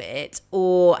into it,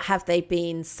 or have they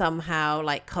been somehow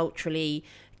like culturally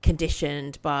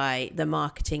conditioned by the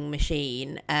marketing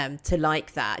machine to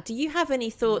like that? Do you have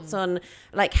any thoughts on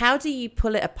like how do you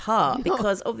pull it apart?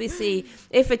 Because obviously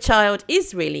if a child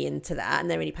is really into that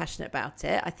and they're really passionate about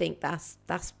it, I think that's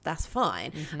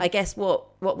fine. I guess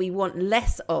what we want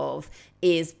less of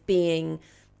is being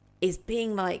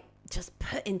like just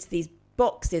put into these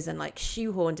boxes and like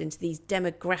shoehorned into these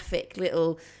demographic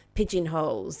little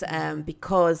pigeonholes,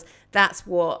 because that's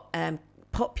what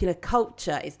popular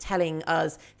culture is telling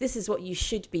us. This is what you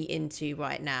should be into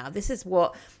right now. This is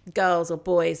what girls or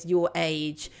boys your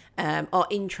age are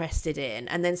interested in.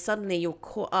 And then suddenly you're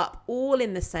caught up all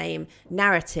in the same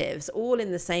narratives, all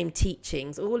in the same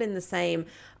teachings, all in the same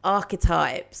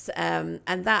archetypes. And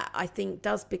that, I think,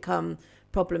 does become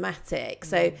problematic.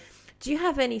 So do you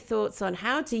have any thoughts on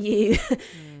how do you,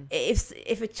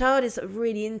 if a child is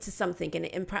really into something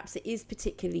and perhaps it is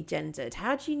particularly gendered,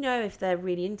 how do you know if they're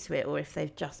really into it or if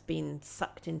they've just been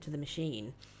sucked into the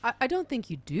machine? I don't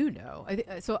think you do know.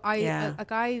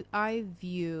 I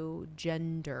view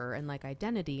gender and like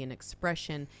identity and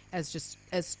expression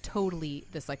as totally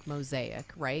this like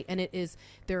mosaic, right? And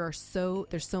there's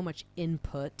so much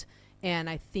input. And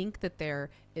I think that there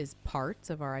is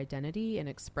parts of our identity and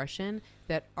expression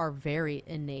that are very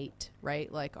innate,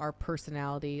 right? Like our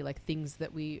personality, like things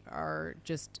that we are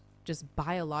just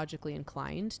biologically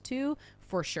inclined to,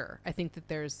 for sure. I think that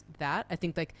there's that. I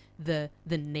think like the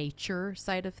nature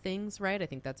side of things, right? I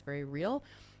think that's very real.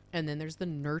 And then there's the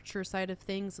nurture side of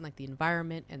things and like the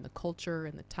environment and the culture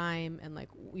and the time and like,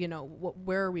 you know,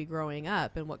 where are we growing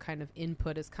up and what kind of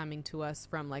input is coming to us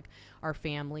from like our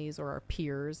families or our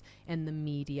peers and the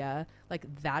media. Like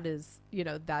that is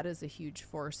a huge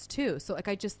force too. So like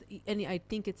I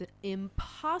think it's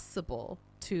impossible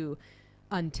to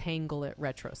untangle it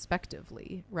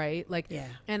retrospectively, right? Like, yeah.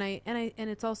 And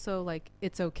it's also like,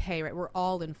 it's okay, right? We're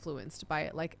all influenced by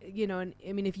it. Like, you know, and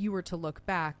I mean, if you were to look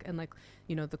back and like,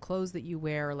 you know, the clothes that you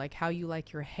wear, or like how you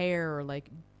like your hair, or like,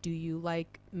 do you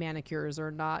like manicures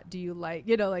or not? Do you like,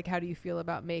 you know, like, how do you feel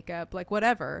about makeup? Like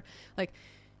whatever, like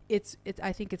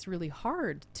I think it's really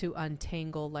hard to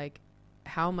untangle like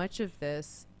how much of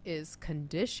this is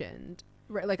conditioned,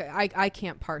 right? Like I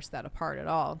can't parse that apart at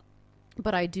all.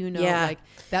 But I do know like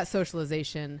that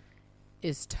socialization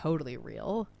is totally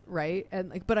real, right? And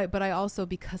like, but I also,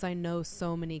 because I know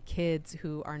so many kids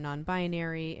who are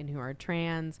non-binary and who are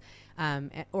trans,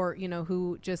 or you know,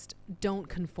 who just don't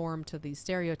conform to these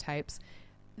stereotypes,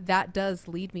 that does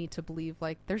lead me to believe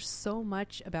like there's so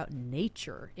much about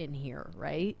nature in here,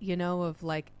 right? You know, of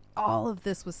like all of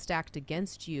this was stacked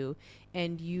against you,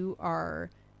 and you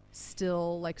are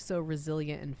still like so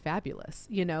resilient and fabulous,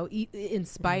 you know, in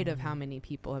spite of how many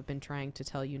people have been trying to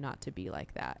tell you not to be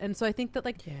like that. And so I think that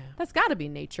like that's got to be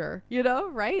nature, you know,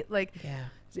 right? Like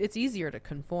it's easier to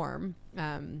conform.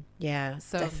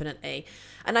 So definitely.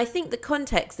 And I think the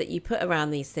context that you put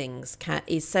around these things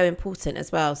is so important as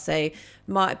well. So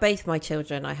both my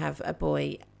children, I have a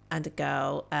boy and a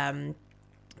girl,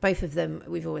 both of them,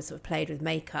 we've always sort of played with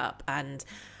makeup, and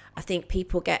I think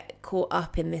people get caught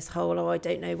up in this whole, I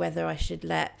don't know whether I should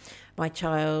let my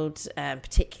child,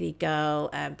 particularly girl,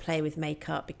 play with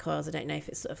makeup because I don't know if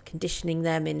it's sort of conditioning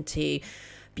them into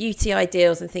beauty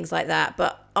ideals and things like that.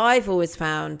 But I've always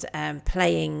found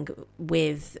playing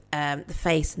with the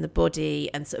face and the body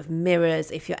and sort of mirrors,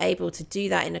 if you're able to do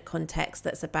that in a context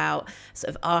that's about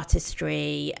sort of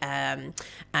artistry and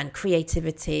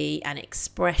creativity and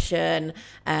expression,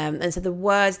 and so the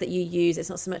words that you use, it's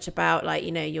not so much about like,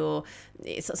 you know,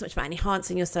 it's not so much about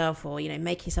enhancing yourself or, you know,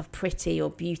 making yourself pretty or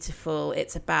beautiful.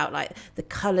 It's about like the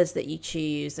colors that you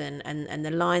choose and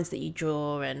the lines that you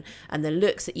draw and the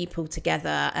looks that you pull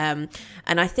together, and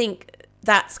I think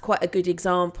that's quite a good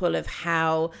example of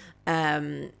how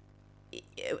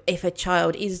if a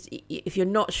child if you're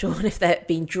not sure if they're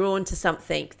being drawn to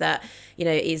something that, you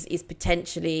know, is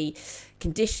potentially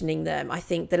conditioning them, I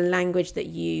think the language that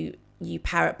you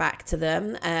parrot back to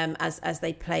them as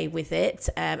they play with it,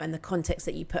 and the context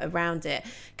that you put around it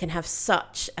can have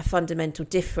such a fundamental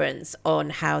difference on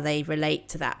how they relate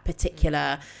to that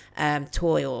particular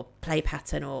toy or play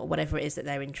pattern or whatever it is that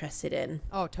they're interested in.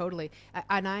 Oh, totally.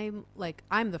 And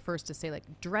I'm the first to say, like,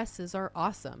 dresses are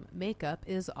awesome. Makeup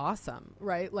is awesome,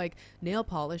 right? Like, nail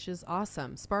polish is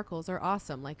awesome. Sparkles are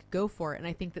awesome. Like, go for it. And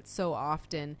I think that so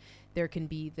often there can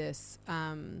be this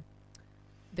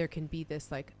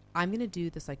like, I'm going to do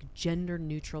this like gender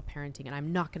neutral parenting, and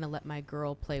I'm not going to let my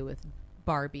girl play with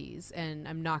Barbies, and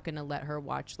I'm not going to let her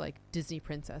watch like Disney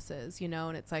princesses, you know?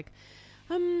 And it's like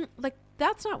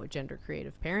that's not what gender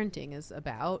creative parenting is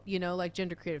about, you know? Like,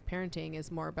 gender creative parenting is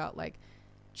more about like,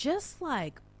 just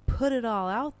like put it all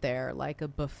out there like a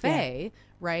buffet,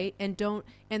 right? And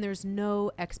there's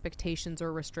no expectations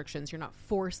or restrictions. You're not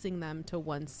forcing them to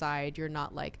one side. You're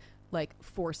not like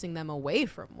forcing them away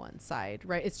from one side,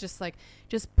 right? It's just like,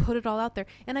 just put it all out there.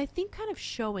 And I think kind of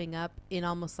showing up in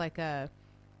almost like a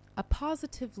a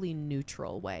positively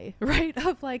neutral way, right?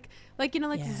 Of like Yeah.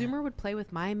 Zoomer would play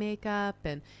with my makeup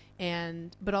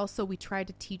but also we tried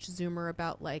to teach Zoomer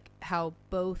about like how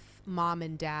both mom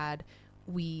and dad,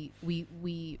 we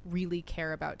really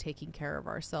care about taking care of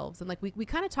ourselves. And like we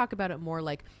kind of talk about it more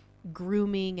like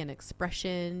grooming and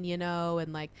expression,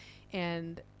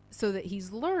 and so that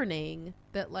he's learning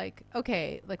that like,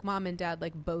 okay, like mom and dad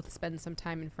like both spend some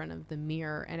time in front of the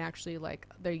mirror and actually like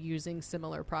they're using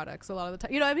similar products a lot of the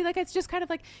time. Like it's just kind of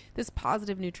like this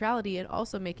positive neutrality, and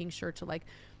also making sure to like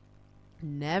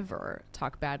never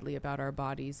talk badly about our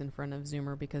bodies in front of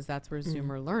Zoomer, because that's where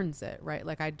Zoomer learns it, right?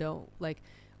 Like I don't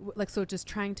so just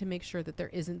trying to make sure that there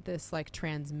isn't this like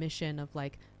transmission of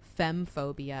like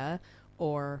femphobia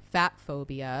or fat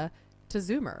phobia to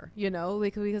Zoomer,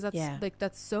 because that's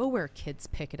that's so where kids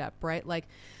pick it up, right? Like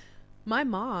my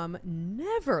mom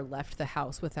never left the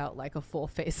house without like a full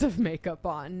face of makeup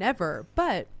on, never,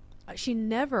 but she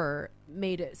never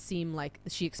made it seem like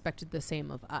she expected the same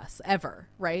of us ever,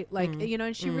 right? Like,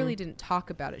 and she really didn't talk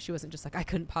about it. She wasn't just like, I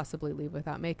couldn't possibly leave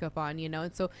without makeup on,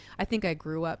 and so I think I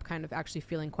grew up kind of actually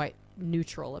feeling quite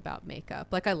neutral about makeup.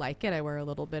 Like I like it, I wear a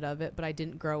little bit of it, but I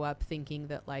didn't grow up thinking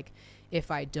that like if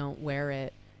I don't wear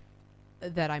it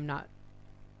that I'm not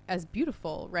as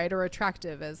beautiful, right, or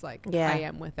attractive as like I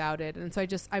am without it. And so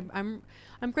I'm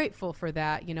grateful for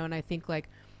that, and I think like,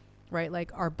 right,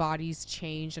 like our bodies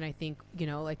change, and I think,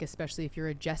 like especially if you're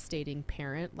a gestating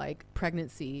parent, like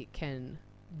pregnancy can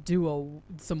do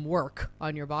some work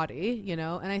on your body, and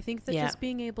I think that just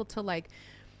being able to like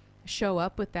show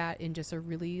up with that in just a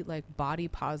really like body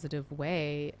positive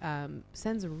way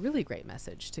sends a really great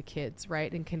message to kids,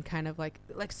 right? And can kind of like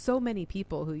so many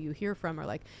people who you hear from are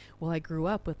like, well, I grew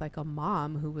up with like a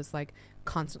mom who was like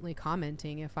constantly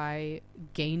commenting if I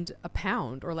gained a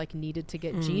pound or like needed to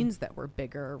get jeans that were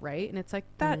bigger, right? And it's like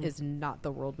that is not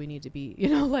the world we need to be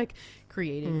like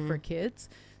creating for kids.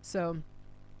 So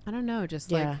I don't know,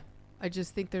 just like I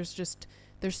just think there's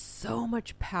so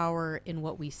much power in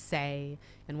what we say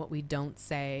and what we don't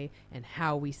say and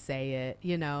how we say it,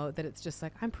 that it's just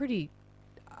like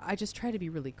I just try to be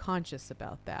really conscious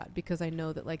about that, because I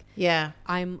know that like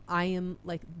I am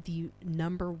like the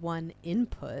number one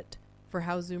input for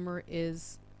how Zoomer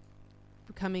is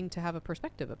coming to have a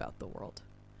perspective about the world.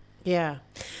 Yeah.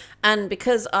 And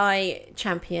because I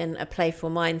champion a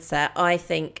playful mindset, I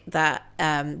think that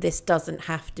this doesn't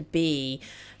have to be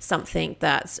something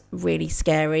that's really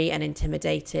scary and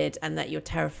intimidated and that you're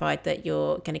terrified that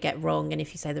you're going to get wrong. And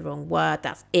if you say the wrong word,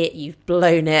 that's it. You've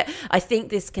blown it. I think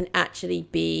this can actually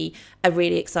be a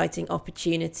really exciting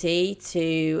opportunity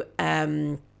to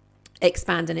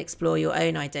expand and explore your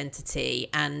own identity,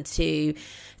 and to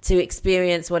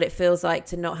experience what it feels like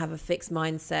to not have a fixed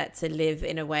mindset, to live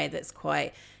in a way that's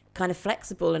quite kind of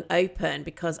flexible and open,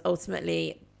 because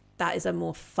ultimately that is a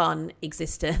more fun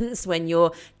existence when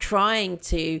you're trying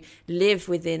to live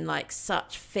within like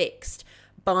such fixed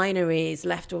binaries,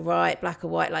 left or right, black or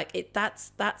white. Like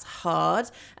that's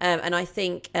hard. And I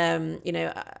think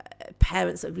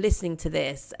parents sort of listening to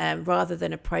this, rather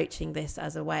than approaching this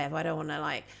as a way of I don't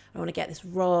want to get this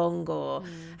wrong, or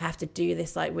I have to do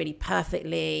this like really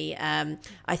perfectly,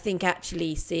 I think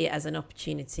actually see it as an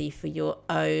opportunity for your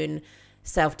own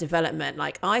self-development.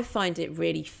 Like I find it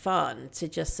really fun to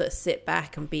just sort of sit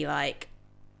back and be like,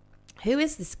 who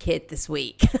is this kid this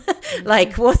week?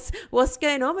 Like what's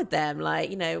going on with them?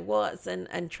 Like,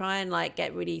 and try and like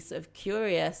get really sort of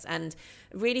curious and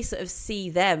really sort of see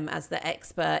them as the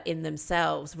expert in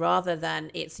themselves, rather than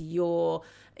it's your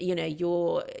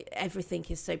everything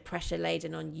is so pressure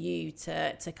laden on you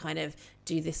to kind of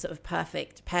do this sort of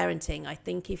perfect parenting. I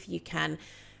think if you can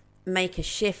make a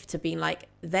shift to being like,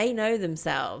 they know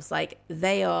themselves, like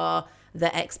they are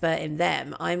the expert in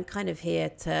them. I'm kind of here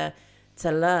to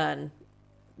learn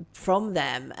from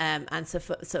them, and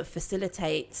sort of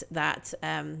facilitate that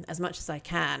as much as I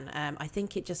can. I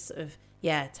think it just sort of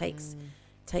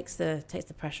takes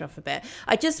the pressure off a bit.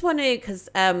 I just want to, because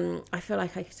I feel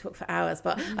like I could talk for hours,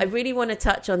 but I really want to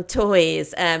touch on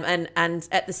toys. And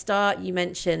at the start you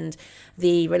mentioned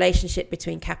the relationship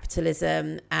between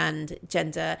capitalism and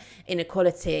gender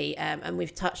inequality, and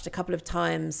we've touched a couple of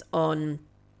times on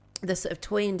the sort of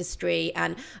toy industry.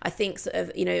 And I think sort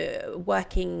of,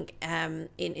 working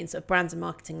in sort of brands and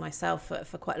marketing myself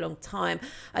for quite a long time,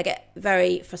 I get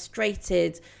very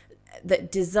frustrated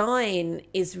that design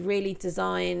is really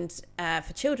designed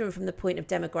for children from the point of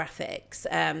demographics,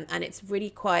 and it's really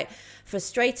quite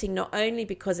frustrating, not only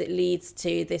because it leads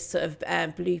to this sort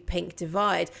of blue-pink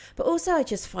divide, but also I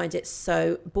just find it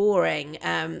so boring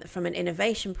from an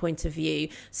innovation point of view,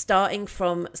 starting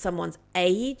from someone's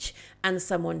age and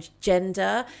someone's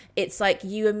gender. It's like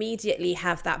you immediately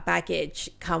have that baggage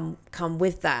come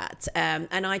with that,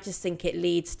 and I just think it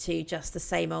leads to just the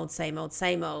same old.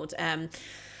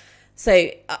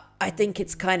 So I think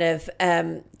it's kind of,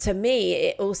 to me,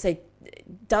 it also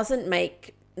doesn't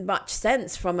make much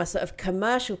sense from a sort of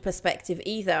commercial perspective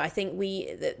either. I think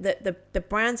the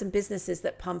brands and businesses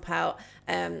that pump out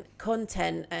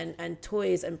content and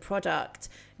toys and product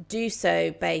do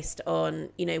so based on,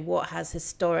 what has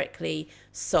historically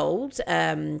sold,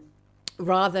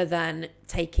 rather than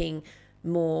taking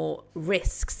more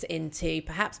risks into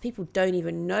perhaps people don't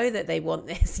even know that they want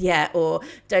this yet or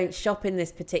don't shop in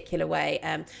this particular way,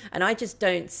 and I just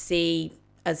don't see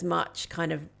as much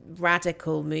kind of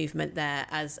radical movement there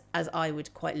as I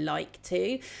would quite like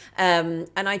to, and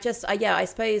I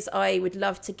suppose I would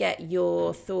love to get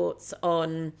your thoughts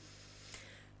on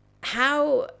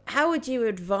how would you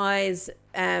advise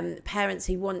parents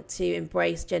who want to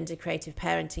embrace gender creative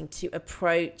parenting to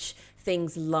approach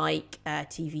things like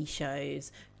TV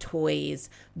shows, toys,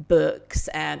 books,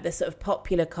 the sort of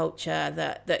popular culture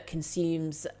that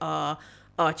consumes our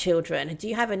children. Do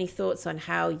you have any thoughts on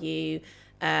how you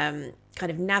kind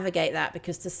of navigate that?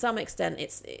 Because to some extent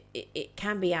it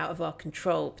can be out of our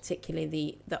control,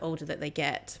 particularly the older that they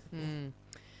get.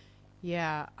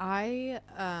 Yeah, I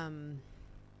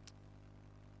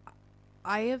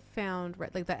have found,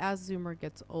 right, like, that as Zoomer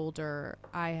gets older,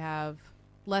 I have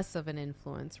less of an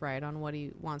influence, right, on what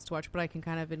he wants to watch, but I can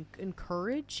kind of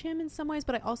encourage him in some ways.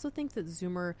 But I also think that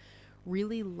Zoomer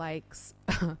really likes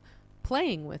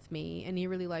playing with me, and he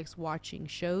really likes watching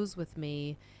shows with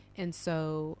me, and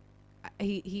so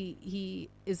he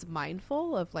is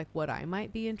mindful of like what I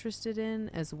might be interested in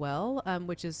as well,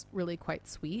 which is really quite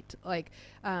sweet. Like,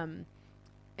 and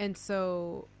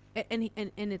so. And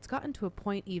it's gotten to a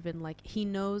point even like he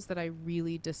knows that I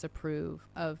really disapprove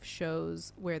of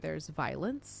shows where there's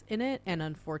violence in it. And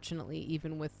unfortunately,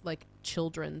 even with like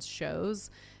children's shows,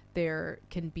 there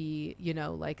can be,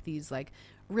 like these like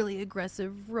really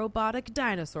aggressive robotic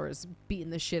dinosaurs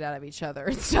beating the shit out of each other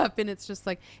and stuff. And it's just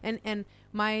like, and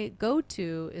my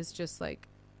go-to is just like,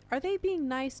 are they being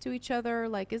nice to each other?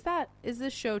 Like, is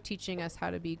this show teaching us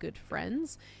how to be good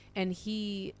friends? And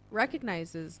he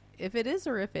recognizes if it is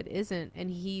or if it isn't, and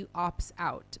he opts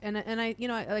out. And I,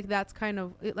 like, that's kind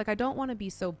of like, I don't want to be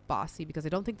so bossy because I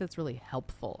don't think that's really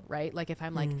helpful, right? Like if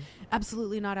I'm like,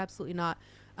 absolutely not.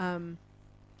 And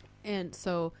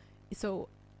so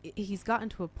he's gotten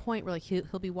to a point where like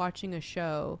he'll be watching a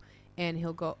show and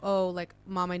he'll go, oh, like,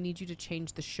 Mom, I need you to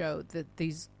change the show, that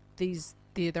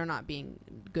they're not being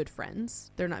good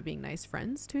friends. They're not being nice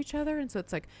friends to each other. And so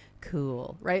it's like,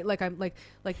 cool. Right. Like I'm like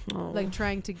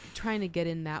trying to get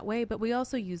in that way. But we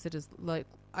also use it as like,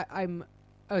 I'm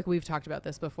like, we've talked about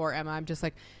this before, Emma. I'm just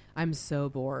like, I'm so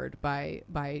bored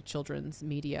by children's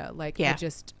media. Like, I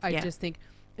just think,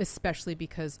 especially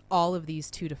because all of these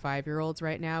 2 to 5 year olds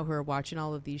right now who are watching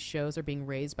all of these shows are being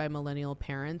raised by millennial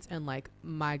parents, and like,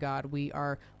 my God, we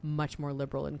are much more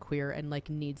liberal and queer, and like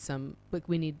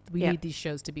we need these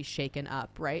shows to be shaken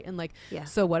up, right? And like,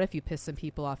 so what if you piss some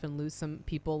people off and lose some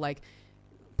people?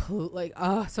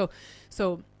 So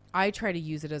I try to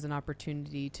use it as an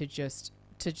opportunity to just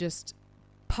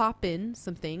pop in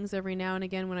some things every now and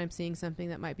again when I'm seeing something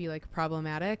that might be like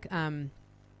problematic,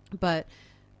 but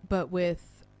with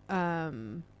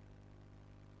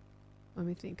let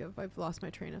me think of, I've lost my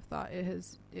train of thought. It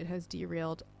has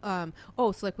derailed. So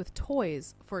like with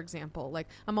toys, for example, like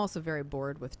I'm also very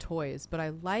bored with toys, but I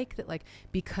like that, like,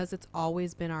 because it's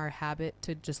always been our habit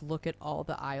to just look at all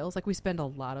the aisles. Like we spend a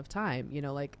lot of time,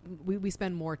 like we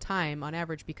spend more time on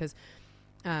average because,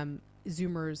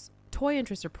 Zoomer's toy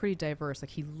interests are pretty diverse.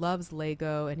 Like he loves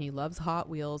Lego and he loves Hot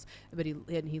Wheels, but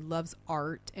he loves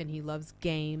art and he loves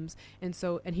games, and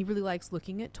he really likes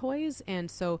looking at toys. And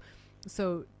so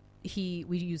we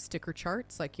use sticker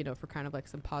charts, like, for kind of like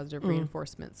some positive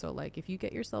reinforcement. So like if you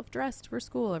get yourself dressed for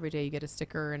school every day, you get a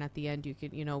sticker, and at the end you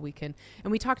can,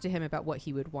 and we talk to him about what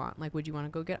he would want. Like, would you want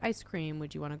to go get ice cream?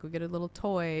 Would you want to go get a little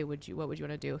toy? What would you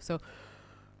want to do? So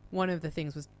one of the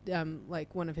things was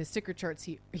like one of his sticker charts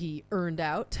he earned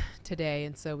out today,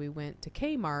 and so we went to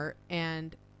Kmart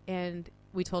and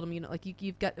we told him, like,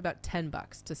 you've got about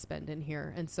 $10 to spend in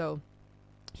here, and so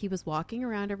he was walking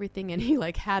around everything and he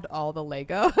like had all the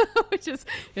Lego, which is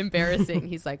embarrassing.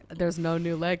 He's like, there's no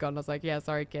new Lego. And I was like, yeah,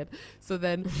 sorry, kid. So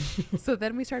then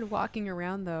we started walking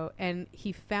around though. And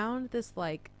he found this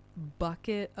like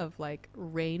bucket of like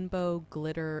rainbow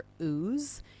glitter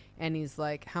ooze. And he's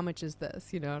like, how much is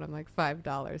this? You know, and I'm like,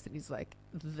 $5. And he's like,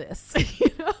 this, you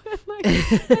know,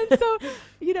 and so,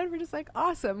 you know, we're just like,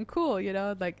 awesome, cool, you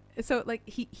know, like, so like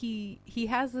he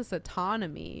has this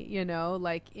autonomy, you know,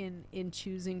 like in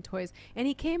choosing toys. And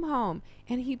he came home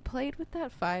and he played with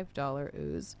that $5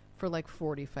 ooze for like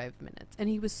 45 minutes. And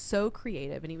he was so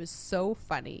creative and he was so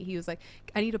funny. He was like,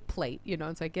 I need a plate, you know,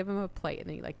 and so I give him a plate and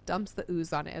then he like dumps the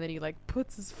ooze on it and then he like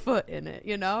puts his foot in it,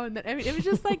 you know, and then I mean, it was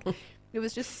just like, it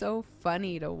was just so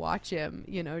funny to watch him,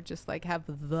 you know, just like have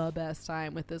the best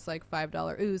time with this like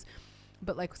 $5 ooze.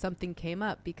 But like something came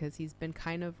up because he's been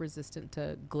kind of resistant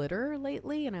to glitter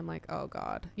lately. And I'm like, oh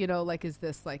God, you know, like, is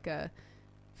this like a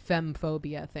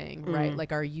femphobia thing, right?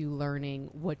 Like, are you learning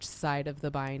which side of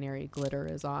the binary glitter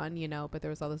is on, you know? But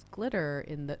there was all this glitter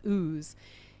in the ooze.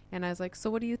 And I was like, so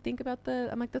what do you think about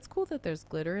I'm like, that's cool that there's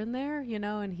glitter in there, you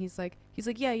know? And he's like,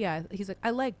 yeah. He's like, I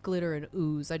like glitter and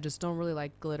ooze. I just don't really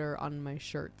like glitter on my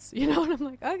shirts, you know? And I'm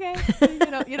like, okay, you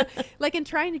know, like, and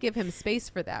trying to give him space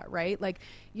for that, right? Like,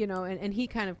 you know, and he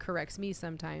kind of corrects me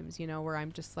sometimes, you know, where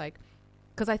I'm just like,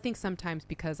 because I think sometimes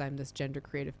because I'm this gender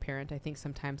creative parent, I think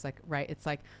sometimes like, right, it's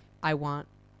like, I want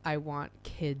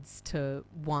kids to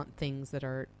want things that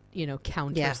are, you know,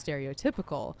 counter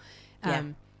stereotypical.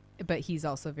 But he's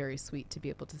also very sweet to be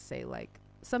able to say like,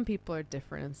 some people are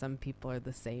different and some people are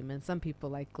the same and some people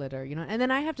like glitter, you know, and then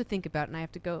I have to think about it and I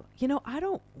have to go, you know, I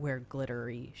don't wear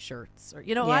glittery shirts or,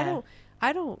 you know, I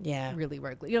don't really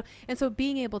wear glitter, you know, and so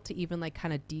being able to even like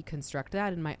kind of deconstruct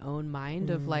that in my own mind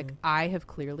of like, I have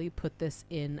clearly put this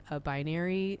in a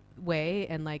binary way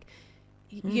and like,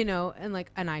 you know, and like,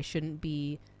 and I shouldn't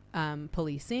be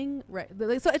policing, right?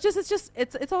 So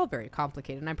it's all very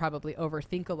complicated and I probably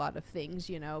overthink a lot of things,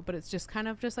 you know, but it's just kind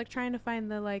of just like trying to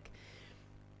find the like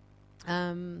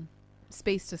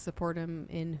space to support him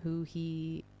in who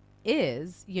he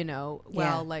is, you know,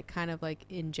 while like kind of like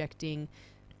injecting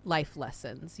life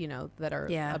lessons, you know, that are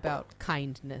about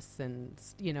kindness and,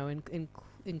 you know,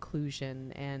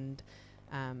 inclusion and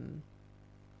and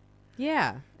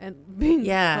being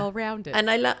well-rounded.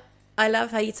 And I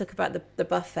love how you talk about the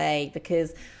buffet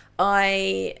because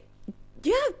do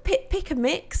you have pick a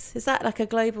mix? Is that like a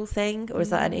global thing or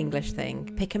is that an English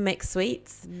thing? Pick a mix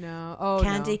sweets? No. Oh,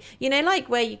 candy. No. You know, like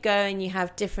where you go and you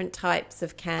have different types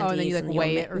of candies. Oh, and then you like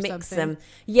weigh it or mix something. Them.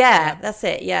 Yeah, that's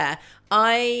it. Yeah.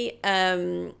 I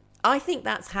think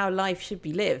that's how life should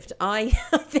be lived. I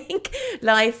think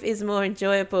life is more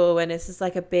enjoyable when it's just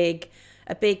like a big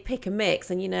pick and mix,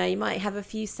 and you know, you might have a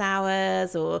few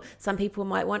sours, or some people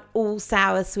might want all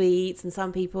sour sweets, and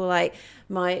some people like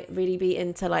might really be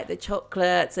into like the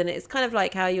chocolates, and it's kind of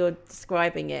like how you're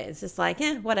describing it. It's just like,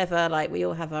 yeah, whatever, like we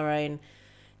all have our own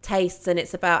tastes, and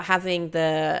it's about having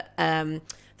the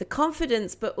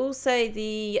confidence, but also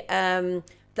the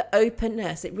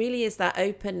openness. It really is that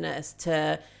openness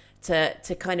to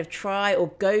kind of try or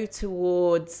go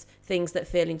towards things that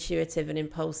feel intuitive and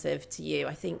impulsive to you.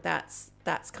 I think that's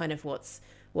kind of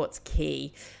what's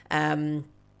key. And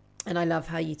I love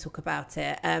how you talk about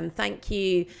it. Thank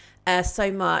you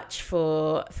so much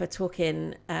for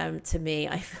talking to me.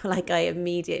 I feel like I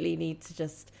immediately need to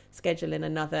just schedule in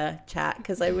another chat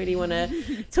because I really want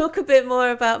to talk a bit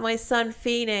more about my son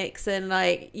Phoenix and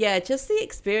like, just the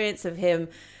experience of him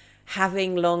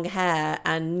having long hair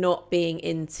and not being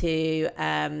into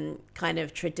kind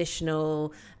of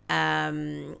traditional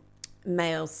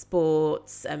male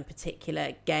sports and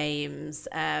particular games.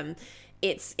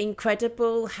 It's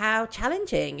incredible how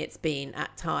challenging it's been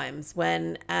at times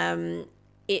when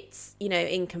it's, you know,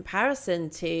 in comparison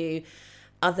to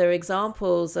other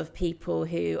examples of people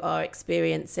who are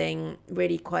experiencing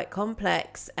really quite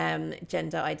complex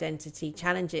gender identity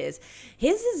challenges.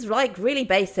 His is like really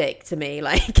basic to me.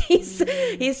 Like he's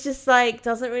just like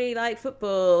doesn't really like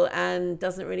football and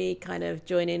doesn't really kind of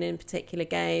join in particular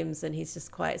games, and he's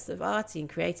just quite sort of arty and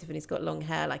creative, and he's got long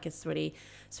hair. Like it's really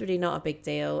not a big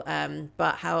deal,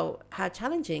 but how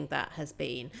challenging that has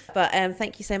been. But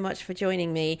thank you so much for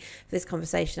joining me for this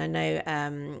conversation. I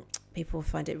know people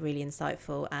find it really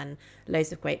insightful and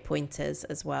loads of great pointers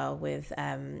as well with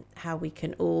how we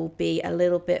can all be a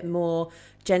little bit more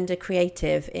gender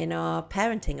creative in our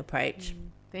parenting approach.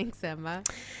 Thanks, Emma.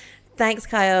 Thanks,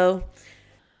 Kyle.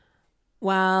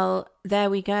 Well, there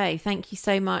we go. Thank you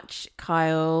so much,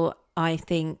 Kyle. I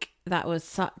think that was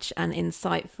such an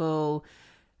insightful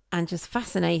and just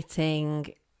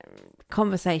fascinating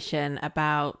conversation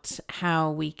about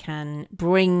how we can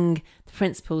bring the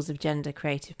principles of gender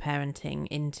creative parenting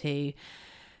into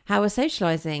how we're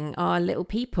socializing our little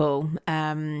people.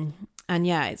 And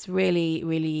yeah, it's really,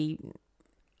 really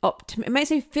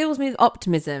it fills me with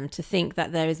optimism to think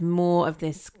that there is more of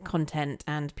this content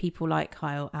and people like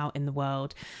Kyle out in the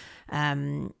world,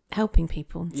 helping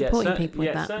people, supporting people with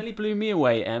that. Yeah, it certainly blew me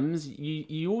away, Ems.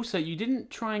 You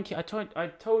didn't try and keep, I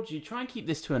told you, try and keep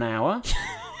this to an hour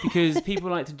because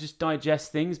people like to just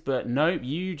digest things, but nope,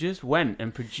 you just went,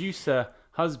 and producer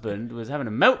husband was having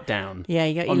a meltdown. Yeah,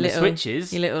 you got on your the little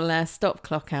switches. Your little stop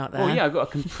clock out there. Well, yeah, I've got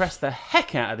to compress the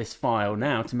heck out of this file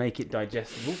now to make it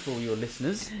digestible for all your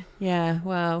listeners. Yeah,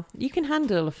 well, you can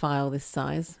handle a file this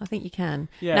size. I think you can.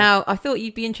 Yeah. Now, I thought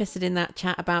you'd be interested in that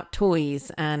chat about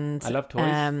toys and... I love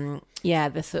toys. Yeah,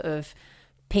 the sort of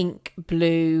pink,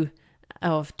 blue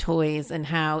of toys and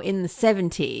how in the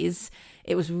 70s...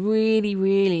 it was really,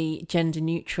 really gender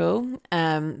neutral.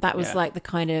 That was like the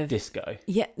kind of... disco.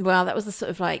 Yeah, well, that was the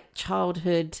sort of like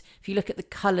childhood... If you look at the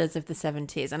colours of the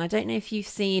 70s, and I don't know if you've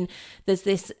seen... There's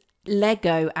this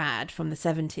Lego ad from the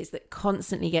 70s that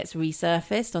constantly gets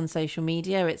resurfaced on social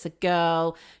media. It's a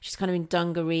girl. She's kind of in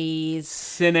dungarees.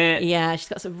 Seen it. Yeah, she's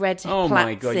got some red Oh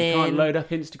my God, you can't in. load up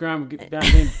Instagram without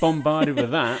being bombarded with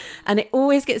that. And it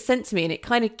always gets sent to me, and it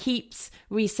kind of keeps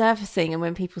resurfacing. And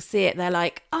when people see it, they're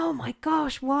like, oh my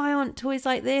gosh, why aren't toys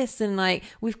like this? And like,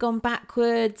 we've gone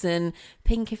backwards and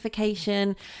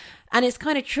pinkification. And it's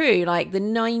kind of true, like the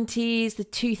 90s, the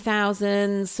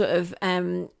 2000s, sort of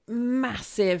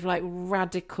massive, like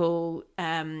radical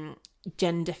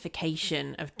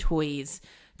gendification of toys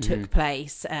took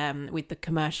place with the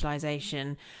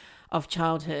commercialization of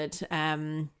childhood.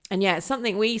 And yeah, it's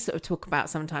something we sort of talk about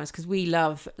sometimes because we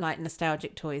love like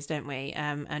nostalgic toys, don't we?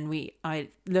 And I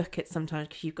look at sometimes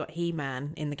because you've got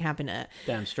He-Man in the cabinet.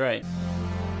 Damn straight.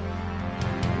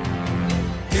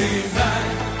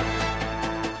 He-Man.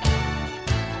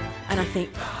 And I think,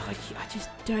 I just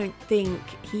don't think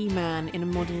He-Man in a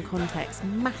modern context,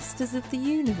 Masters of the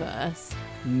Universe.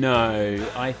 No,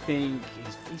 I think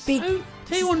he's Big- so...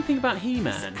 Tell you one thing about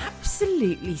He-Man. He's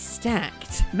absolutely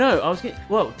stacked. No, I was getting...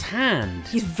 Well, tanned.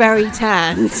 He's very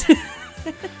tanned.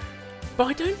 But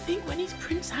I don't think when he's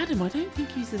Prince Adam, I don't think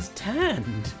he's as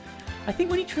tanned. I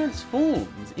think when he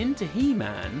transforms into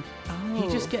He-Man, he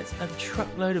just gets a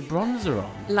truckload of bronzer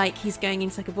on. Like he's going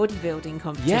into like a bodybuilding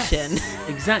competition. Yes,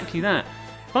 exactly that.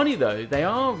 Funny though, they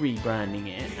are rebranding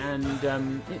it, and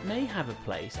it may have a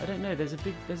place. I don't know. There's a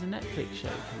Netflix show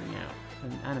coming out,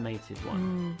 an animated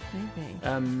one. Maybe.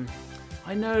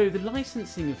 I know the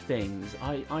licensing of things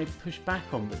I push back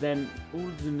on, but then all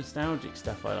of the nostalgic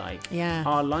stuff I like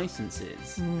are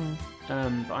licenses. But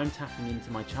I'm tapping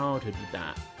into my childhood with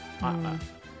that.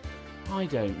 I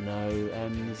don't know.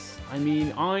 I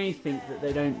mean, I think that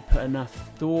they don't put enough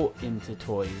thought into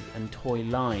toys and toy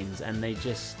lines, and they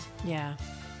just... Yeah.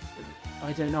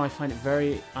 I don't know. I find it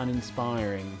very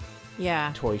uninspiring.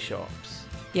 Yeah. Toy shops.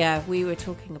 Yeah, we were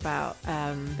talking about...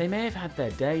 They may have had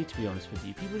their day, to be honest with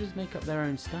you. People just make up their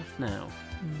own stuff now.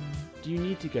 Do you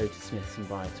need to go to Smith's and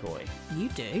buy a toy? You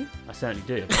do. I certainly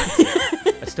do.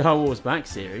 A Star Wars Black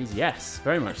Series, yes,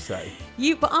 very much so.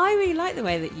 But I really like the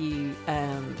way that you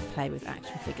play with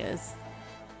action figures.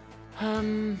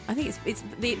 I think it's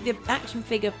the action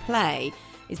figure play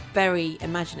is very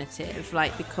imaginative,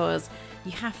 like because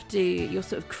you're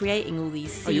sort of creating all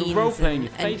these scenes. You're role playing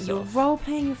your face off. You're role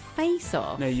playing your face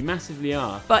off. No, you massively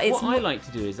are. But it's what I like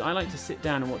to do is I like to sit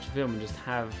down and watch a film and just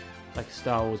have like a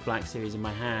Star Wars Black Series in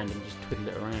my hand and just twiddle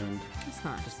it around. That's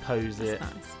nice. Just pose That's it.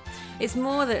 Nice. It's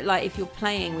more that like if you're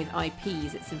playing with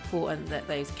IPs, it's important that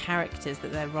those characters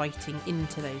that they're writing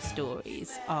into those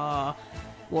stories are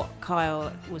what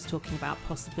Kyle was talking about,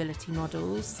 possibility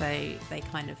models. So they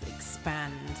kind of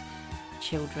expand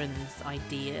children's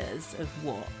ideas of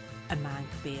what a man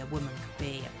could be, a woman could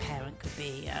be, a parent could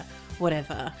be,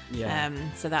 whatever. Yeah.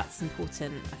 So that's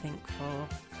important, I think, for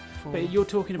But you're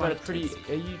talking about writers.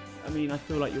 I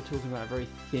feel like you're talking about a very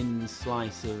thin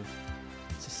slice of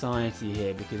society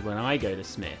here, because when I go to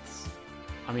Smith's,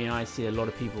 I mean, I see a lot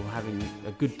of people having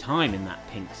a good time in that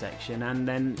pink section and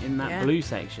then in that blue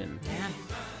section. Yeah.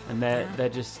 And they're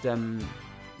just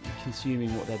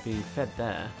consuming what they're being fed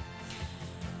there.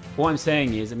 What I'm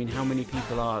saying is, I mean, how many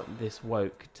people are this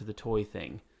woke to the toy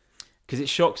thing? Because it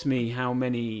shocks me how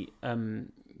many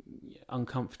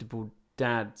uncomfortable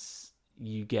dads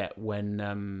you get when,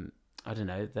 I don't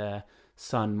know, their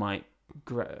son might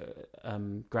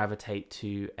gravitate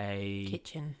to a...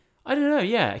 kitchen. I don't know,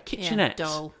 a kitchenette. A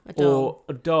doll. Or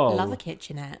a doll. Love a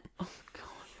kitchenette. Oh, God.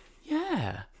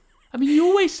 Yeah. I mean, you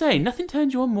always say nothing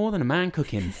turns you on more than a man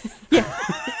cooking. Yeah.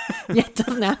 Yeah, it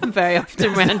doesn't happen very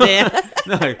often around here.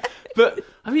 No, but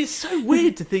I mean, it's so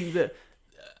weird to think that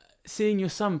seeing your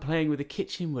son playing with a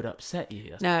kitchen would upset you.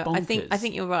 That's No, bonkers. I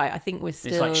think you're right. I think we're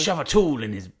still. It's like shove a tool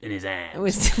in his hand.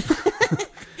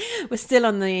 We're still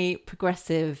on the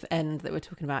progressive end that we're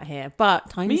talking about here,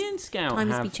 but Me and Scout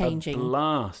times have be changing. a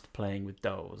blast playing with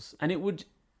dolls, and it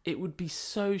would be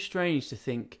so strange to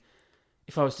think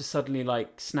if I was to suddenly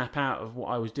like snap out of what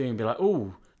I was doing and be like,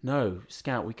 oh no,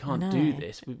 Scout, we can't do know.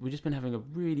 this. We've just been having a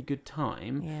really good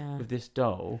time Yeah. with this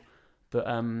doll, but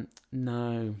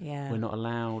no, Yeah. we're not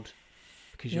allowed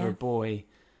because you're Yeah. a boy.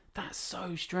 That's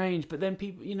so strange. But then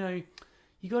people, you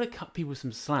got to cut people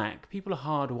some slack. People are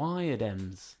hardwired,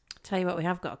 Ems. Tell you what, we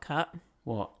have got a cut.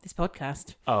 What? This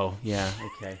podcast. Oh, yeah,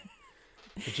 okay.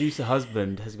 Producer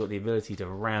husband has got the ability to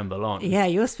ramble on. Yeah,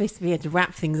 you're supposed to be able to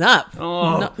wrap things up.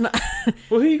 Oh. Not,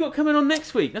 Well, who you got coming on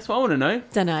next week? That's what I want to know.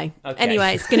 don't know. Okay.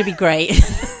 Anyway, it's going to be great.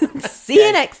 See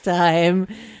you next time.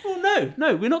 Well,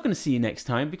 no, we're not going to see you next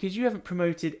time because you haven't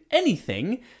promoted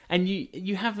anything and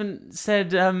you haven't said,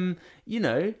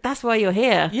 That's why you're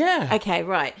here. Yeah. Okay,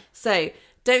 right. So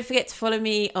don't forget to follow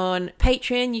me on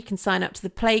Patreon. You can sign up to the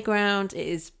Playground. It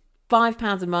is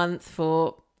 £5 a month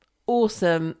for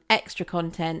awesome extra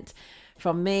content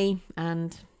from me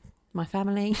and my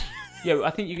family. Yeah,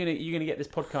 I think you're gonna get this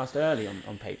podcast early on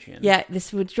Patreon. Yeah,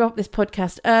 this would drop this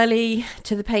podcast early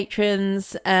to the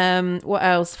patrons. What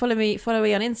else? Follow me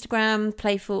on Instagram,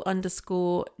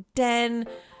 playful_den.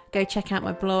 Go check out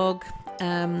my blog.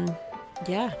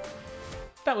 Yeah,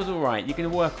 That was all right. You're going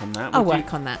to work on that. I'll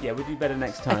work on that. Yeah, we'll do better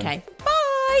next time. Okay,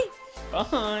 bye.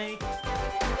 Bye.